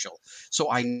potential? So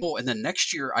I know, and then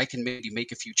next year I can maybe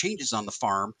make a few changes on the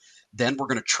farm. Then we're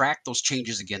going to track those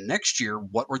changes again next year.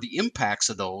 What were the impacts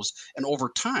of those? And over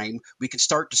time, we can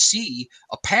start to see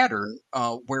a pattern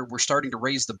where we're starting to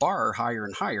raise the bar higher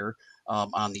and higher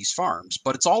on these farms.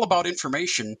 But it's all about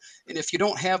information. And if you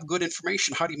don't have good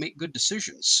information, how do you make good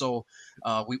decisions? So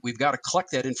we've got to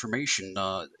collect that information.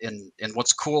 And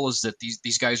what's cool is that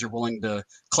these guys are willing to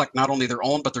collect not only their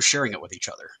own, but they're sharing it with each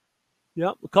other.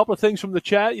 Yeah, a couple of things from the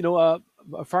chat.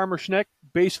 Farmer Schneck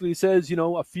basically says,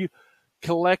 a few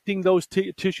collecting those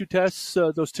tissue tests,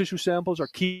 those tissue samples are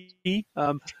key. They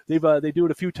do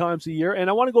it a few times a year. And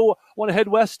I want to head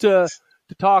west to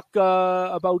to talk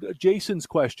about Jason's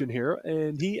question here,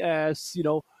 and he asks,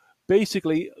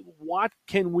 basically, what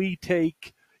can we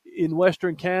take in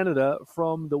Western Canada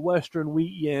from the Western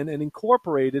wheat yen and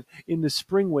incorporate it in the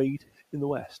spring wheat in the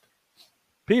West?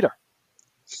 Peter.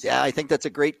 Yeah, I think that's a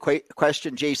great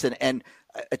question, Jason. And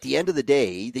at the end of the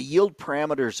day, the yield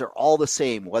parameters are all the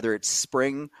same, whether it's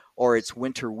spring or it's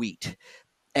winter wheat.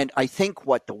 And I think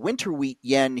what the winter wheat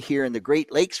yen here in the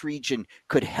Great Lakes region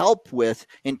could help with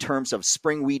in terms of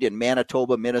spring wheat in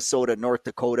Manitoba, Minnesota, North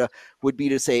Dakota would be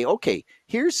to say, okay,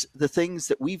 here's the things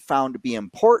that we've found to be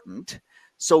important.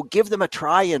 So give them a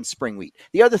try in spring wheat.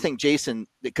 The other thing, Jason,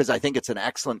 because I think it's an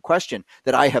excellent question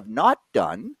that I have not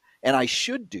done and I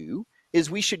should do, is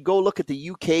we should go look at the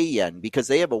UK yen, because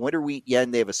they have a winter wheat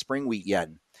yen, they have a spring wheat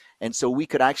yen. And so we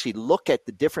could actually look at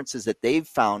the differences that they've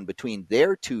found between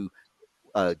their two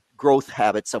growth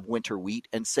habits of winter wheat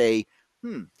and say,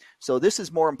 so this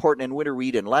is more important in winter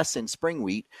wheat and less in spring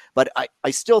wheat. But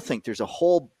I still think there's a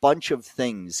whole bunch of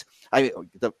things. I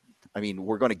mean,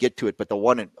 we're going to get to it, but the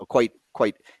one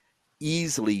quite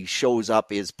easily shows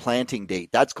up is planting date.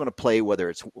 That's going to play whether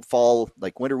it's fall,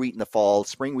 like winter wheat in the fall,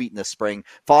 spring wheat in the spring,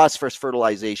 phosphorus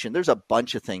fertilization. There's a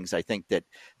bunch of things I think that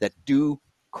do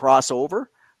cross over,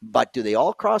 but do they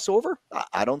all cross over?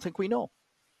 I don't think we know.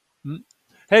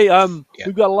 Hey,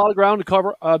 we've got a lot of ground to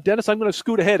cover. Dennis, I'm going to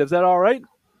scoot ahead. Is that all right?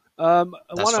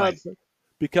 That's fine.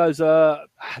 Because we're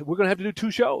going to have to do 2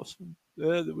 shows,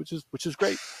 which is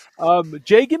great.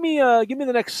 Jay, give me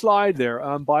the next slide there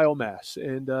on biomass,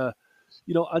 and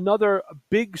another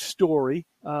big story.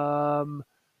 Let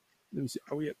me see.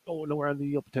 Are we at? Oh no, we're on the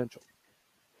yield potential.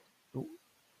 Oh,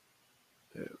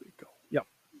 there we go. Yep.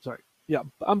 Sorry. Yeah,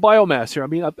 on biomass here. I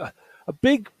mean,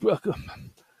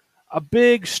 a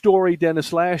big story,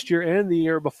 Dennis, last year and the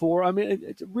year before. I mean,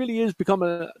 it really is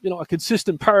becoming a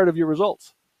consistent part of your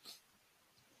results.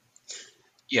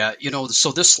 Yeah,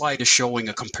 so this slide is showing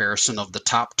a comparison of the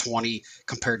top 20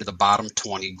 compared to the bottom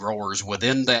 20 growers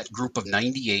within that group of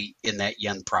 98 in that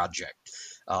yen project.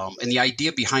 And the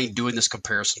idea behind doing this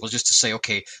comparison was just to say,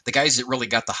 okay, the guys that really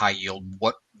got the high yield,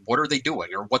 what are they doing,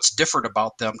 or what's different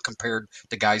about them compared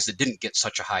to guys that didn't get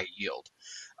such a high yield?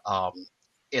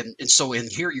 And so in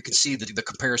here you can see the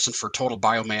comparison for total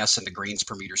biomass and the grains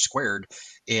per meter squared,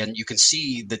 and you can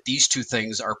see that these two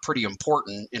things are pretty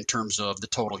important in terms of the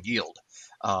total yield.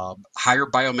 Higher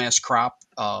biomass crop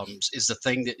is the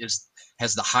thing that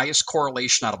has the highest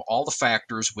correlation out of all the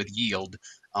factors with yield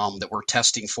that we're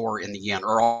testing for in the yen,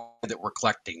 or all that we're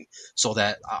collecting. So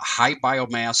that high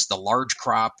biomass, the large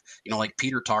crop, like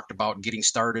Peter talked about getting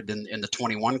started in the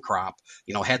 21 crop,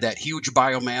 had that huge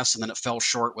biomass, and then it fell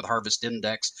short with harvest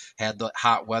index, had the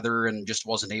hot weather, and just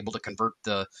wasn't able to convert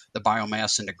the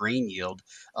biomass into grain yield.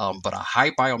 But a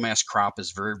high biomass crop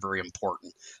is very, very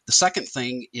important. The second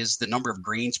thing is the number of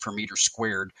grains per meter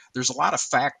squared. There's a lot of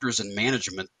factors in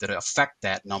management that affect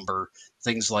that number.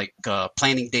 Things like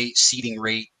planting date, seeding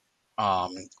rate,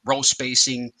 row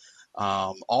spacing,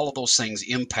 all of those things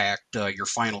impact your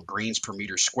final grains per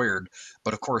meter squared.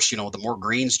 But of course, the more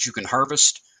grains you can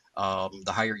harvest,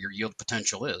 the higher your yield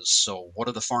potential is. So what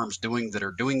are the farms doing that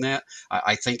are doing that?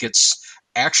 I think it's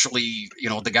actually,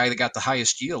 the guy that got the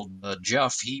highest yield,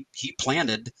 Jeff, he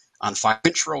planted on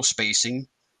 5-inch row spacing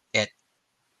at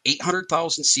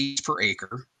 800,000 seeds per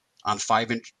acre on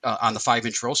the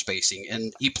 5-inch row spacing,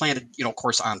 and he planted, of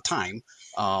course, on time.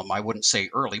 I wouldn't say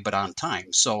early, but on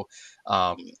time. So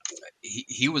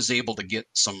he was able to get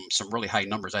some really high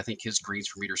numbers. I think his grains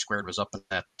per meter squared was up in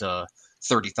that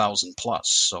 30,000 plus.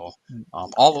 So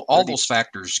all those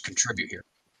factors contribute here.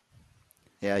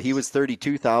 Yeah, he was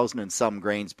 32,000 and some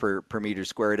grains per meter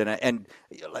squared, and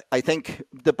I think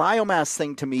the biomass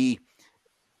thing to me,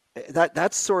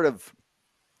 that's sort of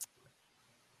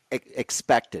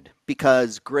expected,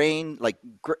 because grain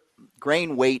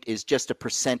weight is just a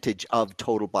percentage of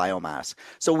total biomass.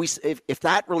 So if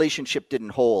that relationship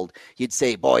didn't hold, you'd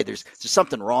say, boy, there's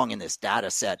something wrong in this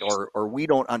data set, or we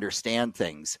don't understand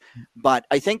things. But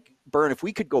I think, Bern, if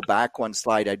we could go back one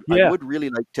slide, I would really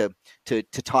like to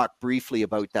talk briefly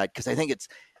about that, because I think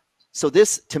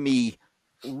this to me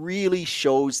really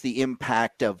shows the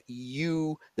impact of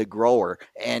you, the grower.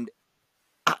 And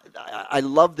I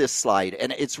love this slide,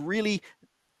 and it's really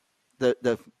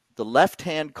the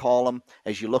left-hand column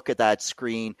as you look at that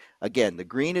screen. Again, the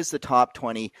green is the top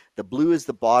 20, the blue is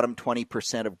the bottom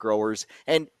 20% of growers.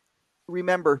 And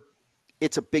remember,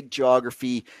 it's a big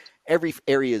geography. Every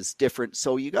area is different,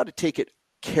 so you got to take it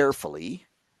carefully.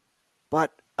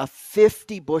 But a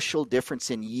 50 bushel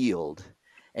difference in yield,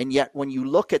 and yet when you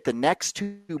look at the next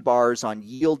two bars on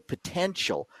yield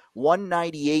potential,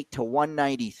 198 to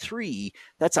 193,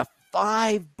 that's a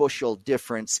 5 bushel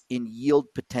difference in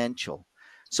yield potential.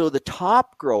 So the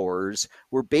top growers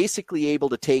were basically able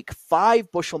to take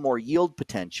 5 bushel more yield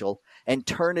potential and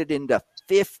turn it into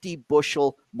 50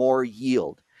 bushel more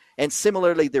yield. And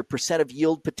similarly, their percent of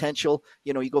yield potential,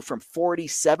 you go from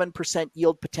 47%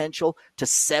 yield potential to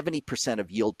 70% of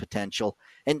yield potential.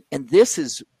 And this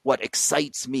is what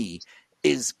excites me,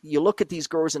 is you look at these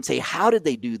growers and say, how did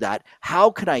they do that?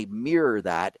 How can I mirror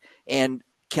that? And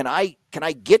can I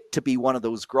get to be one of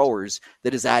those growers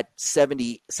that is at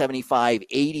 70, 75,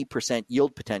 80%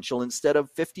 yield potential instead of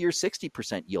 50 or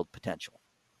 60% yield potential?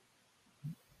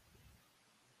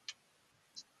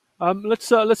 Let's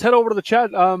head over to the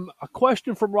chat. A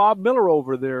question from Rob Miller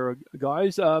over there,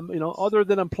 guys. Other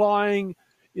than applying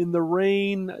in the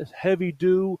rain, heavy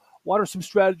dew, what are some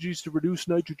strategies to reduce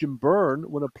nitrogen burn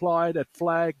when applied at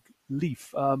flag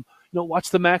leaf? What's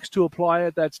the max to apply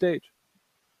at that stage?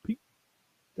 Pete,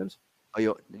 Dennis?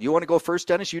 Oh, you want to go first,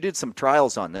 Dennis? You did some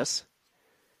trials on this.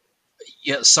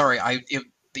 Yeah, sorry,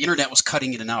 the internet was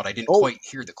cutting in and out. I didn't quite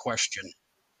hear the question.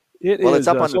 It's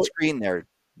up on the screen there,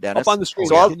 Dennis. Up on the screen.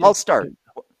 So I'll start.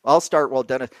 I'll start while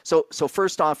Dennis. So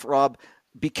first off, Rob,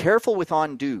 be careful with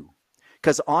on dew,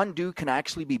 because on dew can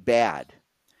actually be bad.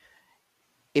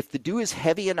 If the dew is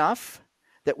heavy enough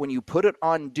that when you put it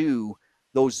on dew,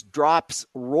 those drops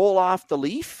roll off the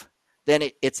leaf, then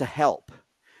it's a help.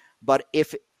 But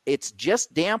if it's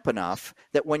just damp enough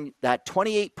that when that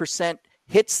 28%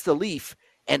 hits the leaf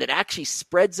and it actually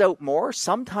spreads out more,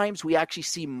 sometimes we actually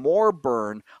see more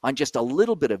burn on just a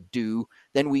little bit of dew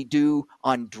than we do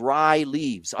on dry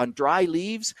leaves. On dry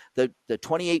leaves, the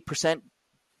 28%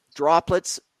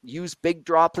 droplets, use big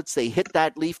droplets, they hit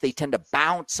that leaf, they tend to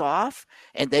bounce off,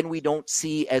 and then we don't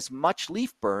see as much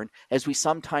leaf burn as we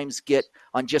sometimes get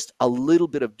on just a little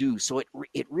bit of dew. So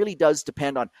it really does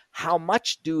depend on how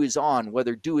much dew is on,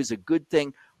 whether dew is a good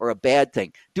thing or a bad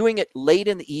thing. Doing it late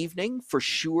in the evening, for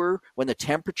sure, when the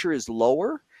temperature is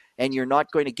lower and you're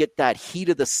not going to get that heat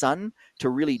of the sun to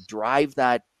really drive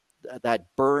that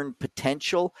burn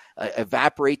potential,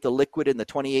 evaporate the liquid in the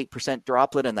 28%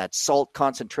 droplet, and that salt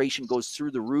concentration goes through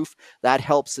the roof. That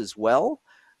helps as well.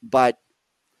 But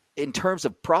in terms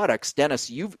of products,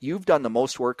 Dennis, you've done the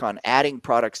most work on adding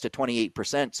products to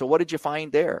 28%. So what did you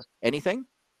find there? Anything?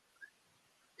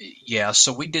 Yeah,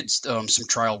 so we did some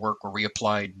trial work where we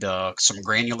applied some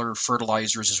granular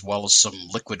fertilizers as well as some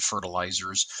liquid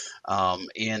fertilizers.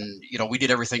 And, we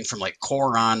did everything from like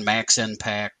Coron, Max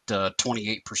Impact,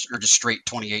 28%, or just straight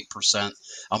 28%.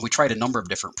 We tried a number of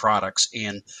different products,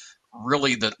 and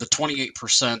really the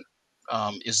 28%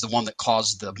 is the one that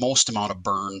caused the most amount of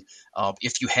burn.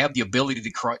 If you have the ability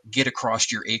to get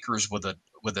across your acres with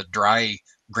a dry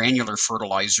granular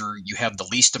fertilizer, you have the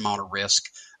least amount of risk.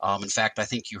 In fact, I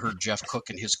think you heard Jeff Cook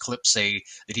in his clip say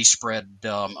that he spread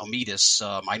Ametis.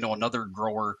 I know another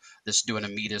grower that's doing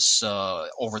Ametis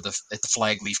at the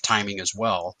flag leaf timing as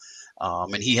well.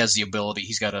 And he has the ability.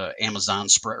 He's got an Amazon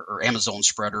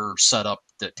spreader set up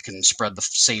that can spread the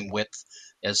same width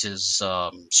as his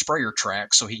sprayer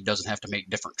track, so he doesn't have to make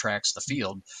different tracks in the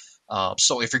field.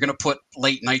 So if you're going to put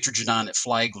late nitrogen on at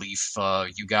flag leaf,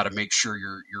 you got to make sure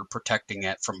you're protecting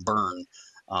it from burn.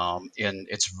 And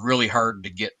it's really hard to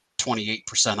get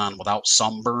 28% on without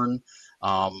some burn,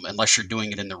 unless you're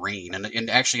doing it in the rain. And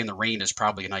actually in the rain is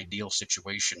probably an ideal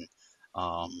situation.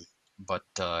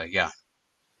 Yeah.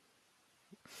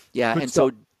 Yeah. And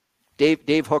so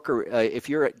Dave Hooker, if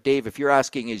you're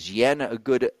asking, is Yen a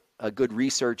good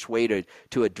research way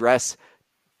to address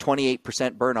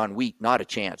 28% burn on wheat? Not a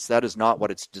chance. That is not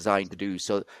what it's designed to do.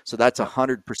 So that's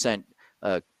 100%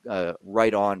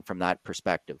 right on from that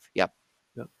perspective. Yep.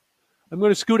 I'm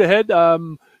going to scoot ahead.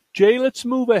 Jay, let's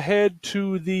move ahead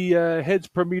to the heads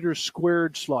per meter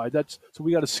squared slide. So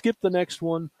we got to skip the next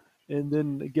one and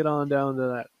then get on down to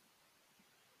that.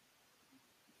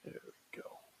 There we go.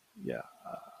 Yeah.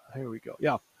 Here we go.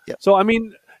 Yeah. Yep. So,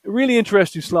 really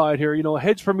interesting slide here.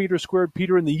 Heads per meter squared,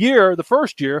 Peter, in the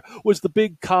first year was the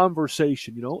big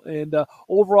conversation, and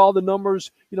overall the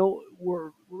numbers,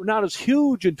 were not as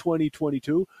huge in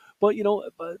 2022, but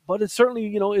it's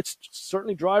certainly, it's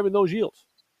certainly driving those yields.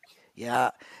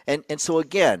 Yeah. And so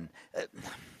again,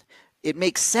 it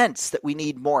makes sense that we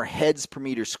need more heads per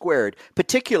meter squared,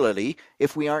 particularly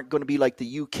if we aren't going to be like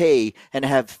the UK and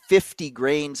have 50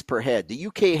 grains per head. The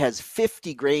UK has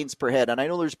 50 grains per head. And I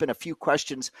know there's been a few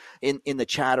questions in the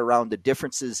chat around the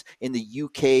differences in the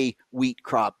UK wheat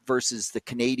crop versus the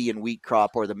Canadian wheat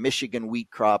crop or the Michigan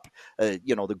wheat crop,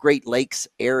 the Great Lakes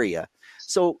area.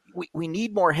 So we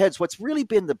need more heads. What's really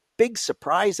been the big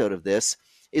surprise out of this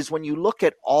is when you look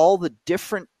at all the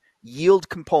different yield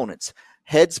components.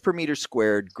 heads per meter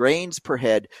squared, grains per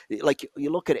head, like you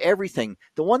look at everything,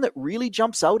 the one that really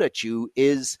jumps out at you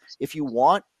is if you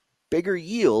want bigger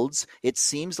yields, it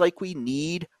seems like we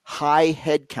need high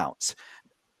head counts.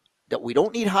 That we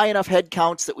don't need high enough head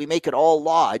counts that we make it all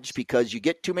lodge, because you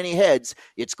get too many heads,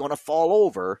 it's going to fall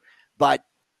over. But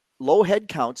low head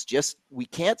counts, just we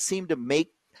can't seem to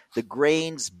make the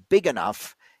grains big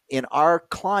enough in our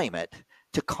climate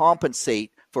to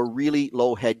compensate for really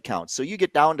low head counts. So you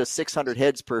get down to 600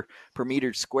 heads per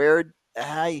meter squared,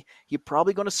 you're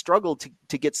probably going to struggle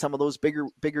to get some of those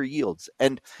bigger yields.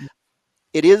 And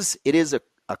it is a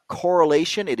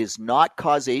correlation. It is not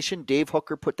causation. Dave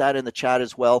Hooker put that in the chat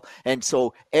as well. And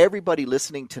so everybody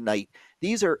listening tonight,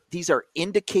 these are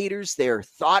indicators. They're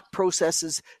thought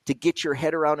processes to get your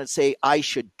head around and say, I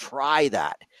should try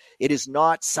that. It is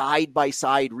not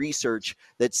side-by-side research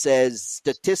that says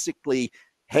statistically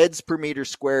heads per meter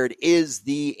squared is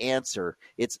the answer.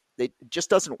 It just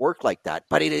doesn't work like that.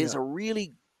 But it is a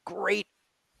really great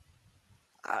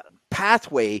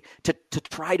pathway to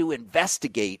try to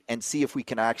investigate and see if we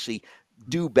can actually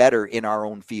do better in our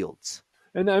own fields.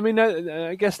 And I mean,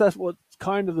 I guess that's what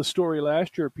kind of the story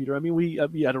last year, Peter. I mean, we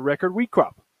had a record wheat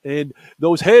crop, and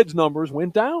those heads numbers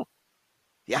went down.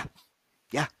 Yeah.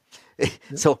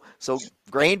 So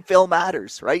grain fill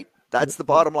matters, right? That's the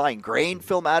bottom line. Grain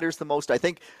fill matters the most. I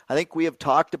think we have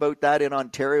talked about that in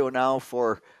Ontario now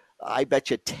for, I bet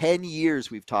you, 10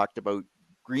 years. We've talked about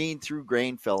green through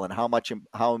grain fill and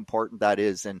how important that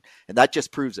is, and that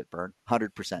just proves it, Vern,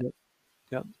 100%.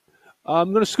 Yeah.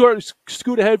 I'm going to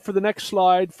scoot ahead for the next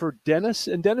slide for Dennis.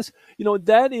 And Dennis,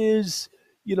 that is,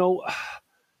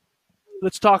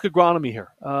 let's talk agronomy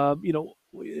here.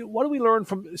 What do we learn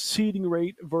from seeding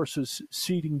rate versus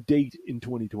seeding date in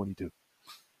 2022?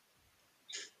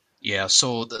 Yeah,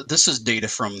 so this is data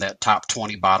from that top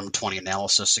 20, bottom 20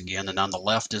 analysis again, and on the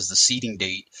left is the seeding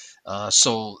date.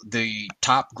 So the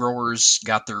top growers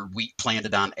got their wheat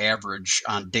planted on average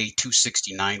on day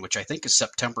 269, which I think is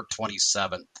September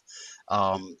 27th.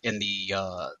 And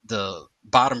the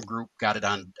bottom group got it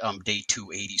on day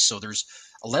 280. So there's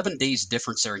 11 days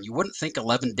difference there, and you wouldn't think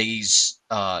 11 days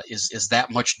is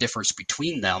that much difference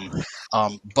between them,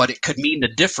 but it could mean the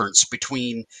difference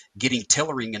between getting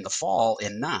tillering in the fall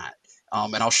and not.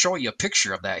 And I'll show you a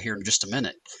picture of that here in just a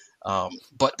minute.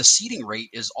 But the seeding rate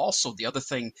is also the other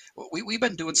thing. We've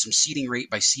been doing some seeding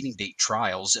rate by seeding date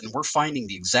trials, and we're finding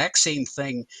the exact same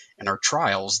thing in our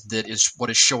trials that is what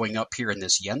is showing up here in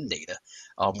this yen data.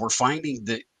 We're finding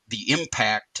that the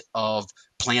impact of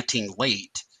planting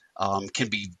late can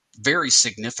be very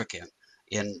significant.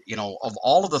 And, of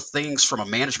all of the things from a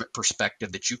management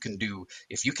perspective that you can do,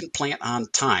 if you can plant on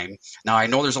time. Now, I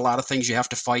know there's a lot of things you have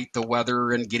to fight, the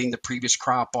weather and getting the previous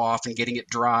crop off and getting it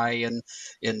dry and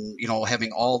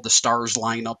having all the stars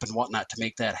line up and whatnot to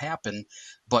make that happen.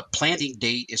 But planting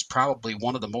date is probably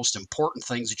one of the most important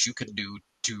things that you can do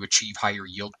to achieve higher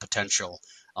yield potential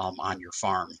on your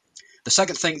farm. The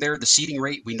second thing there, the seeding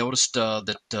rate, we noticed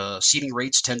that seeding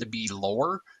rates tend to be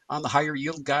lower on the higher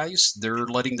yield guys. They're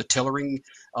letting the tillering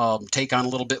take on a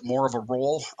little bit more of a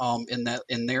role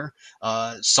in there.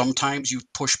 Sometimes you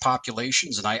push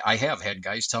populations, and I have had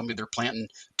guys tell me they're planting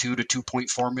 2 to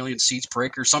 2.4 million seeds per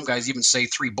acre. Some guys even say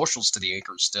 3 bushels to the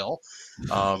acre still.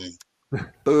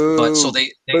 But so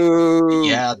they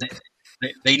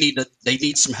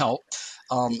need some help.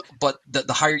 But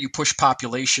the higher you push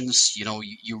populations,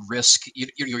 you risk,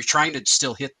 you're trying to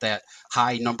still hit that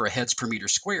high number of heads per meter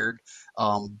squared,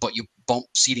 but you bump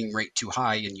seeding rate too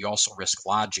high, and you also risk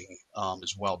lodging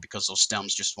as well, because those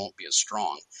stems just won't be as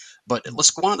strong. But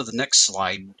let's go on to the next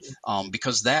slide,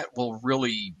 because that will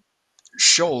really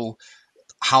show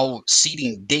how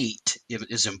seeding date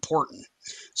is important.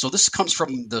 So this comes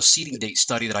from the seeding date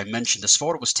study that I mentioned. This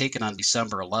photo was taken on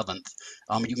December 11th.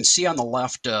 You can see on the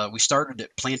left, we started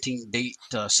at planting date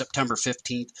September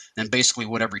 15th, and basically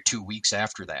went every 2 weeks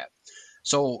after that.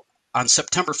 So on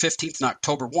September 15th and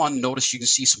October 1, notice you can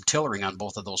see some tillering on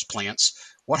both of those plants.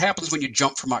 What happens when you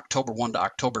jump from October 1 to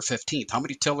October 15th? How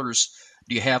many tillers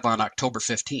do you have on October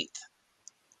 15th?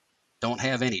 Don't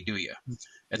have any, do you?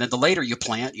 And then the later you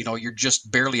plant, you're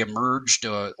just barely emerged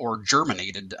or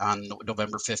germinated on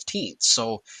November 15th.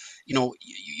 So,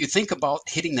 you think about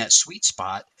hitting that sweet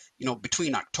spot,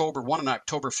 between October 1 and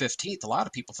October 15th. A lot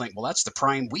of people think, well, that's the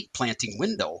prime wheat planting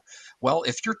window. Well,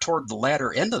 if you're toward the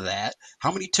latter end of that,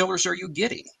 how many tillers are you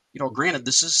getting? Granted,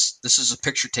 this is a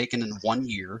picture taken in 1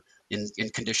 year,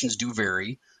 and conditions do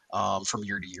vary from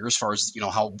year to year as far as,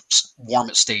 how warm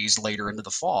it stays later into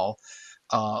the fall.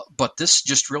 But this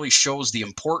just really shows the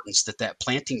importance that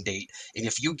planting date, and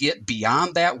if you get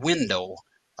beyond that window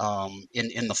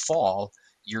in the fall,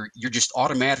 you're just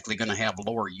automatically going to have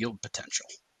lower yield potential.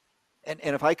 And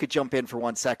if I could jump in for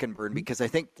 1 second, Vern, because I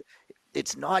think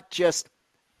it's not just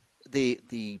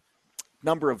the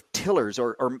number of tillers,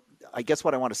 or I guess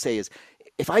what I want to say is,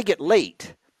 if I get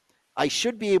late, I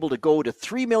should be able to go to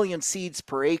 3 million seeds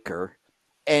per acre,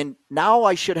 and now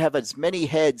I should have as many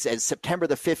heads as September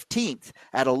the 15th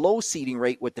at a low seeding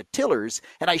rate with the tillers,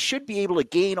 and I should be able to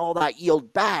gain all that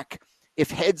yield back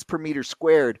if heads per meter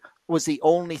squared was the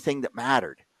only thing that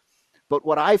mattered. But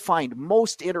what I find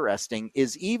most interesting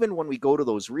is even when we go to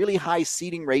those really high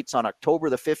seeding rates on October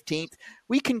the 15th,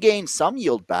 we can gain some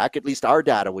yield back. At least our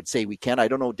data would say we can. I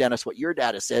don't know, Dennis, what your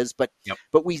data says, but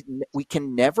we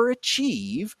can never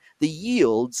achieve the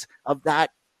yields of that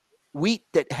wheat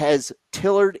that has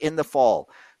tillered in the fall.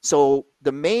 So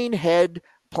the main head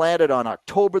planted on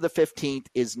October the 15th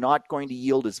is not going to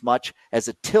yield as much as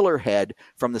a tiller head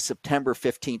from the September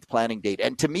 15th planting date.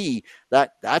 And to me,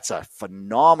 that's a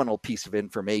phenomenal piece of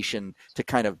information to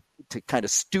kind of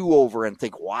stew over and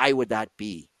think, why would that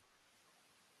be?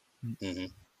 Mm-hmm.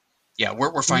 Yeah,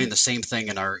 we're finding the same thing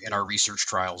in our research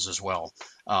trials as well.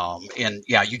 And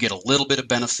yeah, you get a little bit of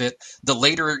benefit. The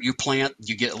later you plant,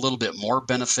 you get a little bit more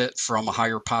benefit from a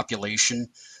higher population.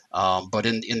 But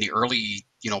in the early,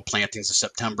 plantings of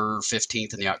September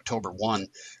 15th and the October 1,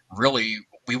 really,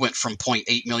 we went from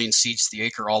 0.8 million seeds to the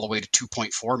acre all the way to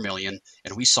 2.4 million,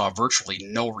 and we saw virtually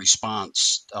no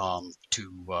response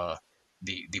to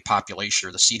the population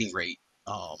or the seeding rate.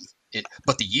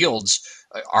 But the yields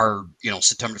are,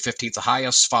 September 15th the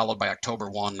highest, followed by October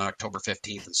 1 and October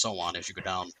 15th, and so on as you go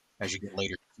down, as you get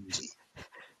later in the season.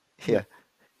 Yeah.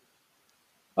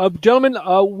 Gentlemen,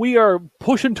 we are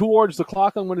pushing towards the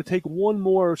clock. I'm going to take one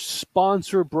more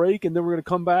sponsor break, and then we're going to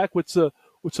come back with some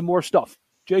more stuff.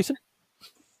 Jason?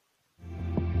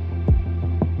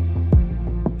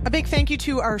 A big thank you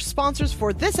to our sponsors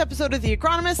for this episode of The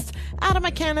Agronomists,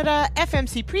 Adama Canada,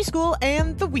 FMC Preschool,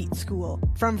 and The Wheat School.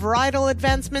 From varietal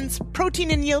advancements,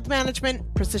 protein and yield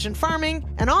management, precision farming,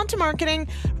 and on to marketing,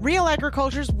 Real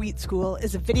Agriculture's Wheat School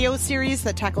is a video series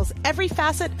that tackles every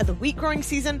facet of the wheat growing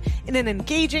season in an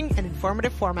engaging and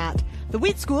informative format. The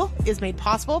Wheat School is made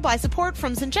possible by support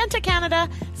from Syngenta Canada,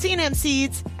 C&M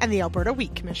Seeds, and the Alberta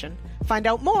Wheat Commission. Find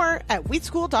out more at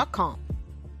wheatschool.com.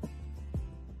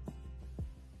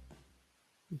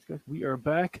 We are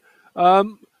back.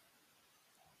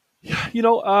 It's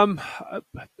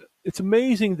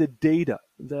amazing the data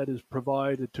that is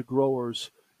provided to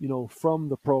growers, from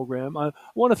the program. I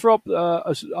want to throw up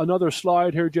another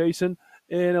slide here, Jason,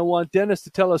 and I want Dennis to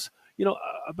tell us,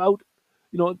 about,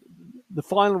 the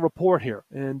final report here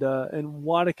and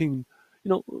what it can,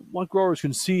 what growers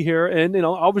can see here. And,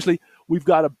 obviously we've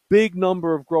got a big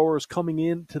number of growers coming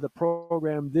into the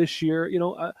program this year.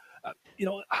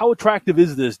 How attractive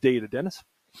is this data, Dennis?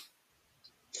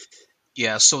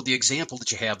 Yeah, so the example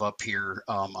that you have up here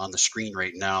on the screen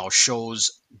right now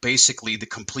shows basically the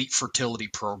complete fertility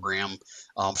program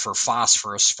for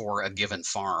phosphorus for a given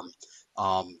farm.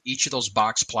 Each of those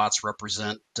box plots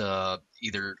represent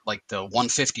either like the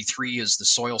 153 is the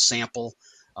soil sample.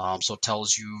 So it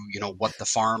tells you, what the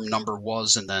farm number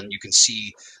was, and then you can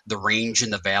see the range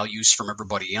and the values from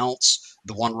everybody else.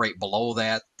 The one right below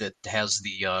that has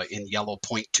the in yellow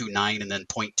 0.29 and then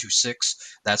 0.26.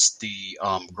 That's the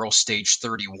growth stage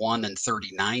 31 and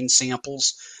 39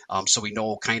 samples. So we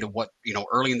know kind of what,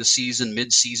 early in the season,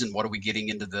 mid-season, what are we getting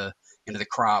into the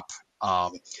crop.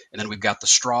 And then we've got the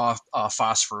straw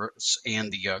phosphorus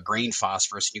and the grain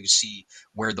phosphorus. And you can see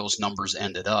where those numbers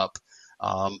ended up.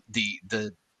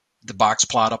 The box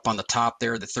plot up on the top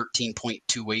there, the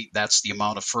 13.28, that's the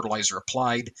amount of fertilizer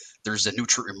applied. There's a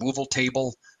nutrient removal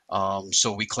table.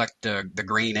 So we collect the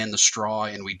grain and the straw,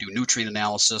 and we do nutrient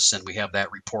analysis, and we have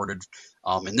that reported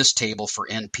in this table for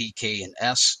N, P, K, and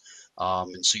S.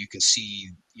 And so you can see,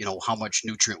 how much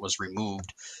nutrient was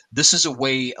removed. This is a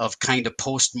way of kind of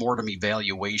post-mortem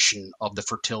evaluation of the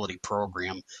fertility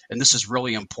program. And this is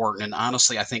really important. And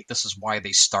honestly, I think this is why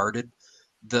they started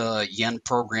the YEN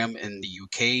program in the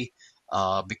UK,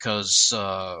 because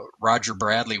Roger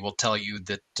Bradley will tell you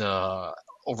that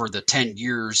over the 10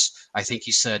 years, I think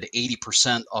he said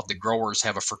 80% of the growers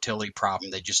have a fertility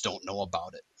problem. They just don't know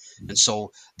about it. And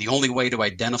so the only way to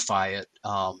identify it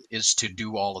is to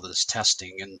do all of this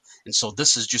testing. And so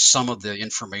this is just some of the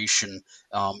information.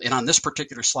 And on this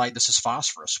particular slide, this is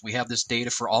phosphorus. We have this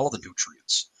data for all of the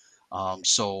nutrients.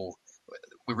 So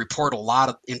we report a lot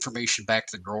of information back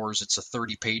to the growers. It's a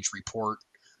 30-page report.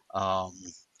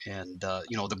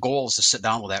 The goal is to sit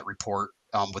down with that report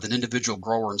with an individual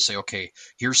grower and say, okay,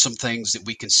 here's some things that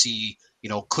we can see,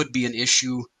 could be an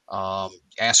issue.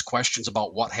 Ask questions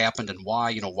about what happened and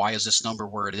why, why is this number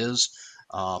where it is?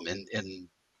 and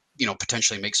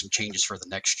potentially make some changes for the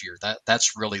next year.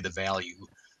 That's really the value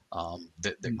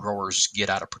that growers get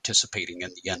out of participating in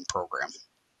the N program.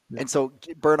 And so,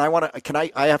 Bern,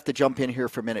 I have to jump in here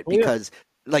for a minute because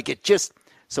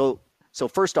So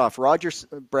first off, Roger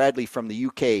Bradley from the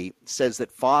UK says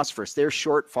that phosphorus, they're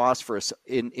short phosphorus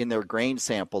in their grain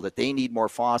sample, that they need more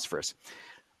phosphorus.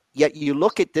 Yet you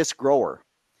look at this grower,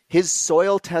 his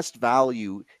soil test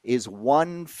value is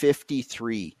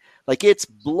 153. Like, it's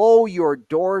blow your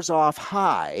doors off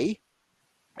high.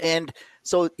 And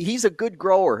so he's a good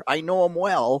grower. I know him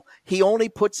well. He only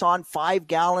puts on 5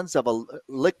 gallons of a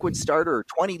liquid starter, or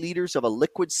 20 liters of a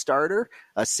liquid starter,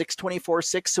 a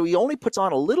 624-6. So he only puts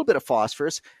on a little bit of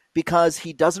phosphorus because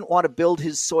he doesn't want to build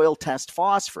his soil test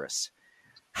phosphorus.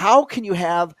 How can you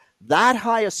have that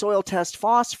high a soil test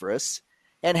phosphorus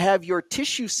and have your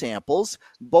tissue samples,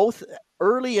 both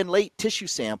early and late tissue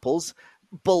samples,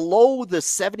 below the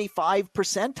 75th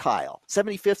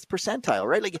percentile,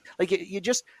 right? Like you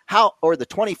just, how, or the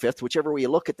 25th, whichever way you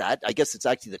look at that, I guess it's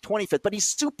actually the 25th, but he's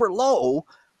super low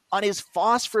on his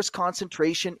phosphorus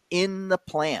concentration in the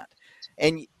plant.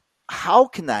 And how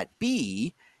can that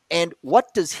be? And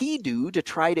what does he do to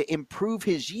try to improve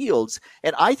his yields?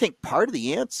 And I think part of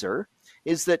the answer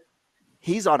is that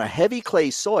he's on a heavy clay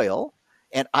soil,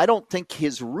 and I don't think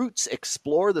his roots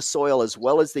explore the soil as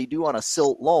well as they do on a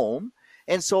silt loam.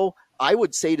 And so I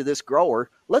would say to this grower,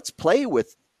 let's play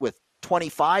with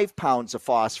 25 pounds of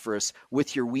phosphorus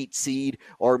with your wheat seed,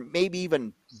 or maybe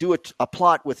even do a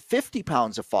plot with 50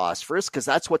 pounds of phosphorus, because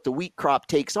that's what the wheat crop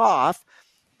takes off,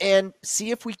 and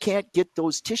see if we can't get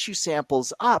those tissue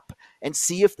samples up and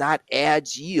see if that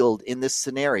adds yield in this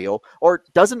scenario, or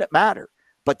doesn't it matter?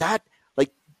 But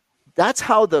that's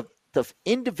how the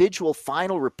individual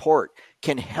final report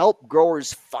can help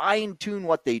growers fine tune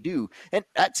what they do. And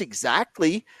that's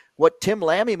exactly what Tim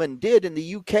Lamyman did in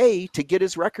the UK to get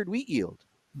his record wheat yield.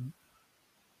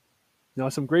 Now,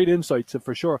 some great insights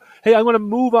for sure. Hey, I'm going to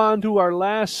move on to our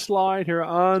last slide here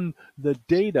on the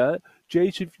data.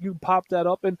 Jason, if you pop that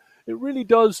up, and it really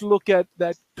does look at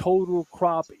that total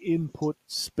crop input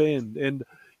spend. And,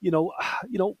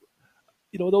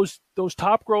 those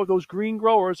top growers, those green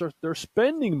growers, they're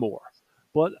spending more.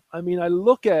 But I mean, I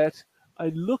look at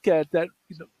that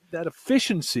that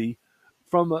efficiency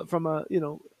from a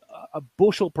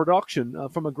bushel production,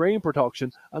 from a grain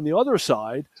production on the other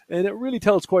side, and it really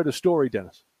tells quite a story,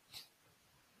 Dennis.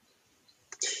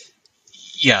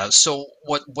 Yeah. So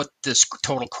what this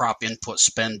total crop input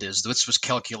spend is, this was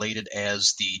calculated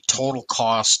as the total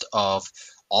cost of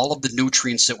all of the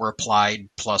nutrients that were applied,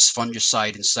 plus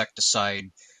fungicide,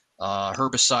 insecticide,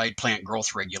 herbicide, plant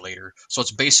growth regulator. So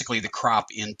it's basically the crop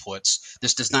inputs.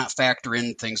 This does not factor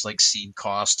in things like seed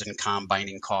cost and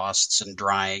combining costs and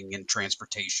drying and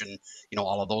transportation,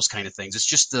 all of those kind of things. It's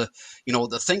just the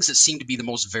things that seem to be the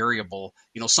most variable.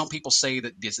 Some people say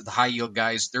that the high yield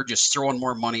guys, they're just throwing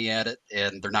more money at it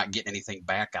and they're not getting anything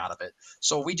back out of it.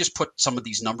 So we just put some of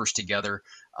these numbers together.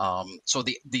 So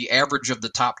the average of the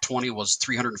top 20 was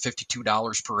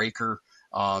 $352 per acre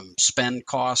spend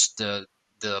cost. The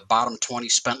bottom 20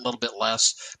 spent a little bit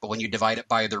less, but when you divide it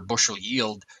by their bushel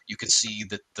yield, you can see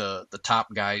that the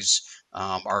top guys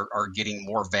are getting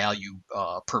more value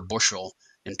per bushel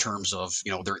in terms of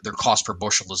their cost per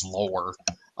bushel is lower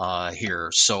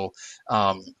here. So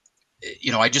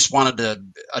I just wanted to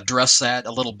address that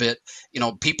a little bit.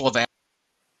 People have asked.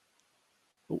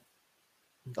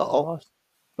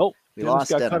 We lost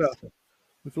Dennis.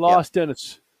 We've lost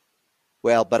Dennis.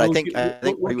 Well, but I think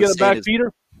what he was saying is,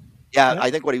 Peter. Yeah,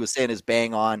 I think what he was saying is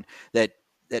bang on, that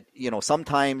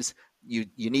sometimes you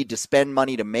need to spend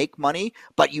money to make money,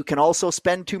 but you can also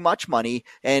spend too much money.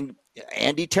 And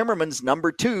Andy Timmerman's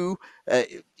number 2,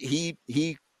 he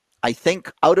I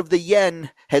think out of the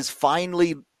yen has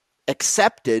finally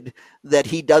accepted that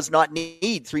he does not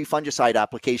need 3 fungicide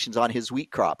applications on his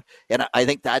wheat crop. And I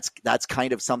think that's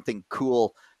kind of something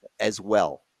cool as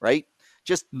well, right?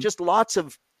 Just lots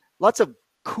of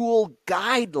cool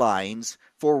guidelines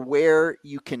for where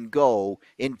you can go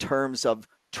in terms of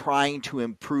trying to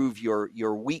improve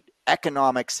your wheat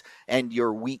economics and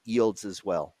your wheat yields as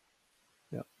well.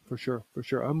 Yeah, for sure.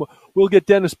 We'll get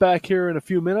Dennis back here in a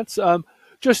few minutes.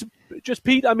 Just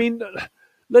Pete, I mean,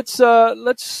 let's have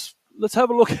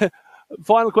a look at,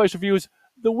 final question for you is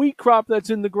the wheat crop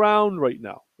that's in the ground right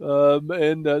now,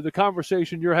 and the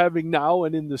conversation you're having now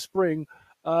and in the spring.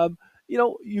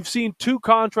 You've seen 2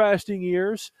 contrasting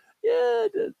years. Yeah,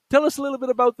 tell us a little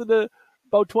bit about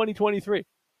about 2023.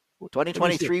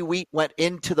 2023 wheat went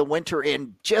into the winter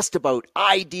in just about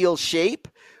ideal shape.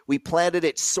 We planted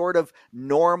it sort of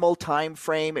normal time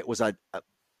frame. It was a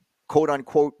quote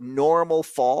unquote normal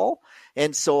fall.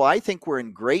 And so I think we're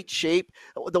in great shape.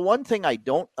 The one thing I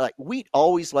don't like, wheat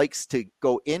always likes to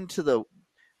go into the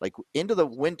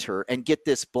winter and get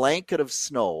this blanket of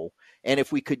snow. And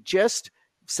if we could just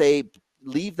say,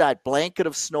 leave that blanket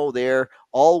of snow there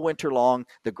all winter long,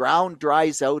 the ground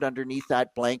dries out underneath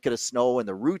that blanket of snow and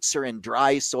the roots are in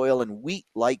dry soil, and wheat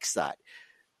likes that.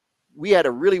 We had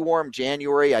a really warm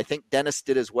January. I think Dennis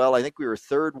did as well. I think we were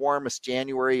third warmest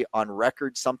January on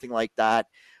record, something like that.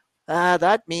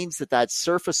 That means that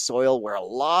surface soil where a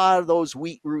lot of those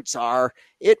wheat roots are,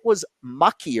 it was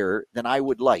muckier than I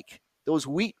would like. Those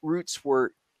wheat roots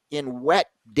were in wet,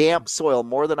 damp soil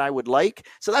more than I would like.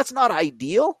 So that's not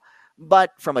ideal.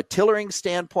 But from a tillering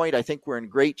standpoint, I think we're in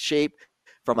great shape.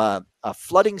 From a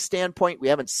flooding standpoint, we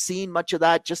haven't seen much of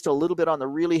that, just a little bit on the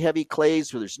really heavy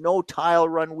clays where there's no tile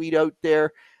run wheat out there.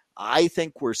 I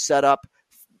think we're set up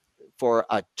for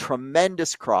a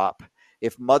tremendous crop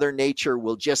if Mother Nature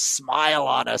will just smile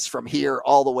on us from here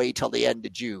all the way till the end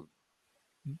of June.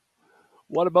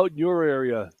 What about your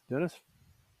area, Dennis?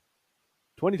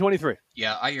 2023.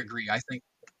 Yeah, I agree.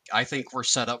 I think we're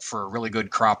set up for a really good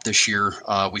crop this year.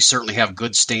 We certainly have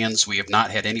good stands. We have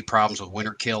not had any problems with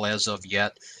winter kill as of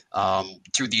yet.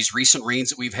 Through these recent rains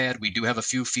that we've had, we do have a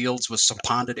few fields with some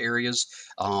ponded areas,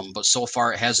 but so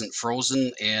far it hasn't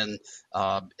frozen, and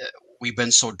we've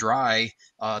been so dry,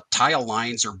 tile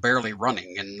lines are barely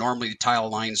running, and normally the tile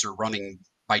lines are running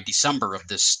by December of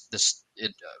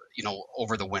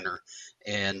over the winter.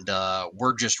 And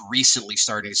we're just recently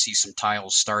starting to see some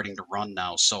tiles starting to run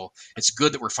now. So it's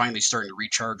good that we're finally starting to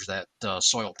recharge that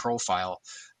soil profile.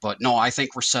 But no, I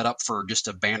think we're set up for just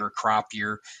a banner crop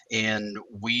year. And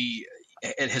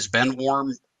it has been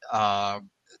warm. Our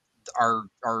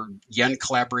Yen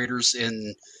collaborators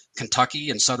in Kentucky,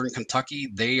 in southern Kentucky,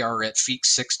 they are at Feek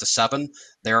 6 to 7.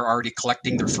 They're already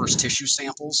collecting their first tissue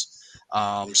samples.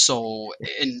 Phil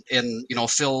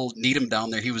Needham down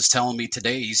there, he was telling me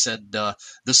today, he said,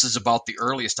 this is about the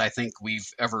earliest I think we've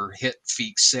ever hit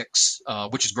Feek 6,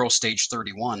 which is growth stage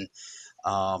 31, in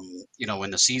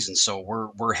the season. So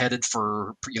we're headed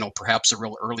for, perhaps a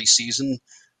real early season.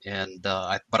 And,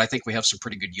 but I think we have some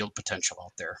pretty good yield potential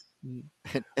out there.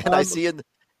 And I see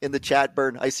in the chat,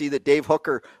 Bern, I see that Dave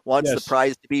Hooker wants the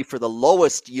prize to be for the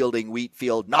lowest yielding wheat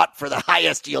field, not for the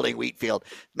highest yielding wheat field.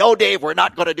 No, Dave, we're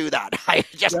not going to do that.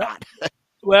 Not.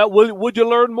 Well, would you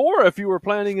learn more if you were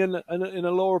planting in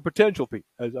a lower potential peak,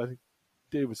 as I think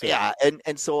Dave was saying? Yeah,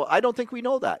 and so I don't think we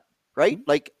know that, right? Mm-hmm.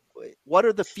 Like, what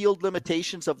are the field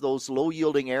limitations of those low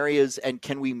yielding areas, and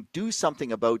can we do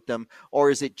something about them, or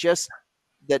is it just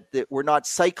that we're not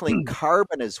cycling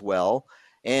carbon as well?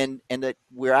 And that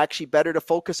we're actually better to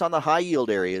focus on the high yield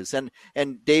areas. And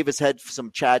Dave has had some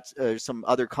chats, some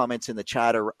other comments in the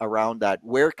chat around that.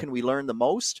 Where can we learn the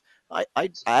most? I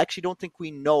actually don't think we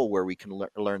know where we can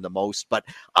learn the most, but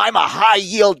I'm a high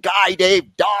yield guy,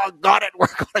 Dave. Doggone it, we're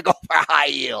going to go for high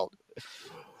yield.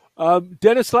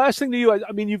 Dennis, last thing to you.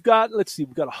 I mean, we've got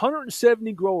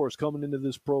 170 growers coming into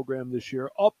this program this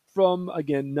year, up from,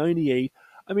 again, 98.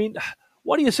 I mean,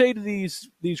 what do you say to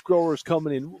these growers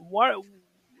coming in? Why?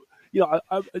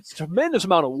 It's a tremendous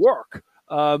amount of work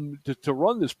to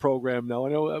run this program now. I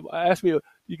know. Ask me.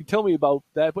 You can tell me about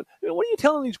that. But what are you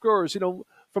telling these growers?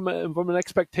 From an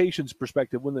expectations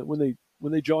perspective when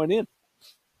they join in.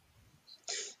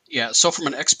 Yeah, so from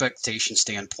an expectation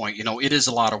standpoint, it is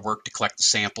a lot of work to collect the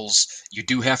samples. You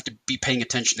do have to be paying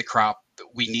attention to crop.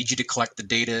 We need you to collect the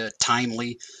data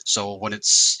timely. So when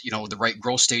it's, the right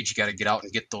growth stage, you got to get out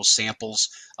and get those samples.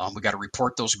 We got to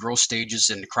report those growth stages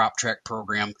in the Crop Track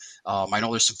program. I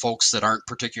know there's some folks that aren't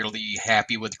particularly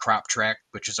happy with Crop Track,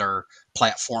 which is our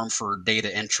platform for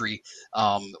data entry.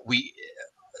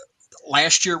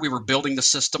 Last year, we were building the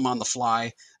system on the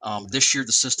fly. This year,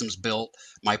 the system's built.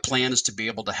 My plan is to be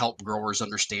able to help growers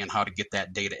understand how to get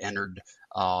that data entered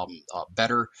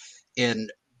better.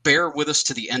 And bear with us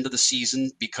to the end of the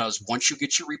season, because once you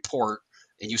get your report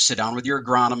and you sit down with your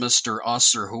agronomist or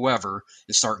us or whoever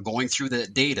and start going through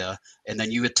that data, and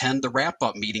then you attend the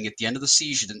wrap-up meeting at the end of the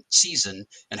season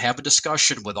and have a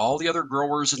discussion with all the other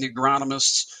growers and the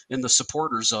agronomists and the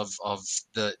supporters of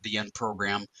the end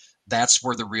program, that's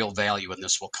where the real value in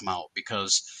this will come out.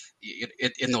 Because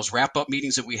in those wrap-up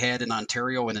meetings that we had in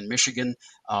Ontario and in Michigan,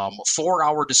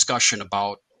 4-hour discussion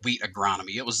about wheat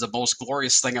agronomy. It was the most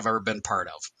glorious thing I've ever been part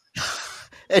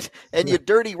of. And you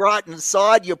dirty, rotten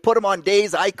sod, you put them on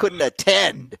days I couldn't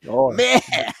attend. Oh, man.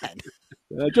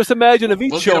 Just imagine if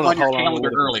each show on your calendar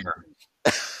earlier.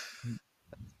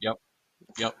 Yep.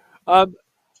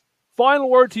 Final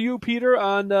word to you, Peter,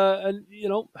 on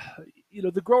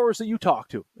the growers that you talk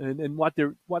to and what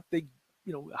they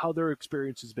how their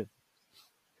experience has been.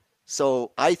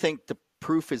 So I think the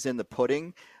proof is in the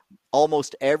pudding.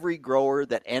 Almost every grower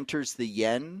that enters the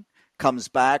yen comes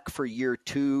back for year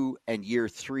 2 and year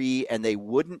 3, and they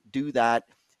wouldn't do that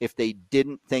if they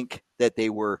didn't think that they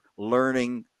were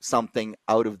learning something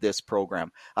out of this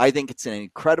program. I think it's an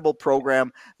incredible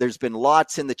program. There's been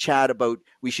lots in the chat about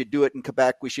we should do it in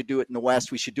Quebec, we should do it in the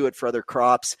West, we should do it for other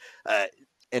crops.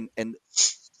 And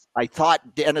I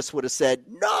thought Dennis would have said,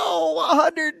 no,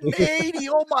 180.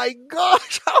 Oh my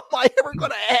gosh, how am I ever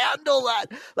going to handle that?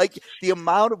 Like, the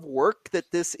amount of work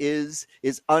that this is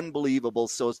unbelievable.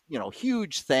 So,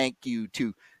 huge thank you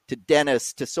to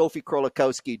Dennis, to Sophie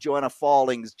Krolikowski, Joanna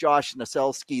Fallings, Josh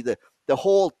Naselski, the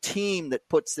whole team that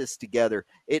puts this together.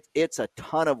 It's a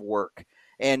ton of work.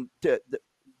 And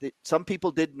some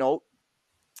people did note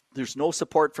there's no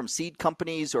support from seed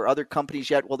companies or other companies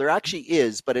yet. Well, there actually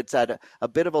is, but it's at a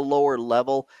bit of a lower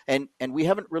level. And we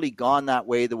haven't really gone that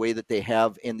way, the way that they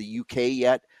have in the UK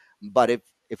yet. But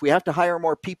if we have to hire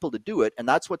more people to do it, and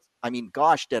that's what,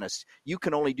 gosh, Dennis, you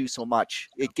can only do so much.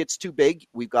 It gets too big.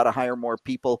 We've got to hire more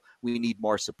people. We need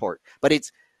more support. But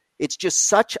it's just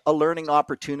such a learning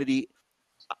opportunity.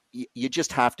 You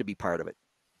just have to be part of it.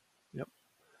 Yep.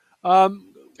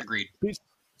 Agreed.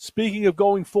 Speaking of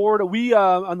going forward, we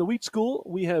on the Wheat School,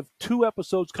 we have 2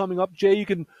 episodes coming up. Jay, you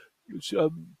can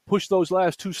push those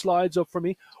last 2 slides up for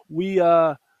me.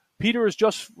 Peter has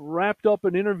just wrapped up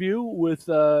an interview with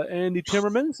Andy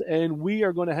Timmermans, and we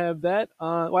are going to have that.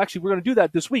 Actually, we're going to do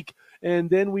that this week, and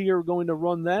then we are going to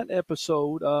run that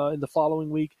episode in the following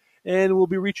week, and we'll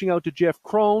be reaching out to Jeff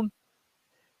Crone,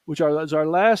 which is our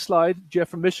last slide. Jeff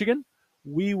from Michigan.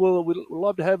 We'd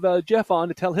love to have Jeff on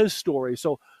to tell his story.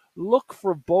 So look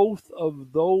for both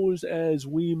of those as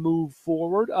we move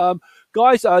forward.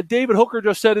 Guys, David Hooker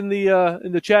just said in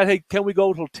the chat, hey, can we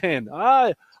go till 10?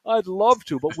 I'd love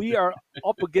to, but we are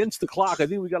up against the clock. I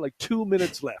think we got like 2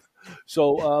 minutes left.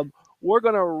 So we're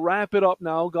going to wrap it up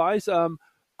now, guys.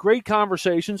 Great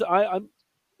conversations.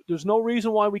 There's no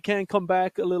reason why we can't come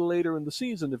back a little later in the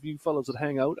season if you fellas would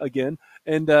hang out again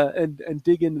and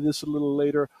dig into this a little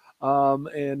later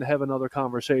and have another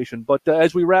conversation. But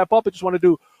as we wrap up, I just want to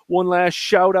do one last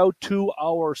shout out to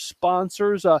our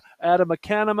sponsors, Adama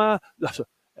Canada,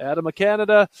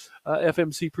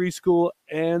 FMC Preschool,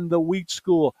 and the Wheat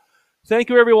School. Thank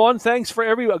you, everyone. Thanks for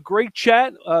a great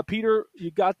chat. Peter,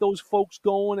 you got those folks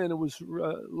going, and it was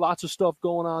lots of stuff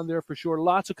going on there for sure.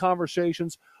 Lots of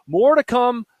conversations. More to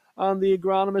come on The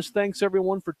Agronomist. Thanks,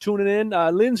 everyone, for tuning in.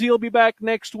 Lindsay will be back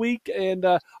next week, and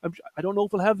I don't know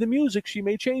if we'll have the music. She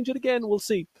may change it again. We'll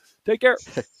see. Take care.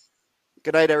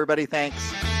 Good night, everybody.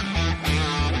 Thanks.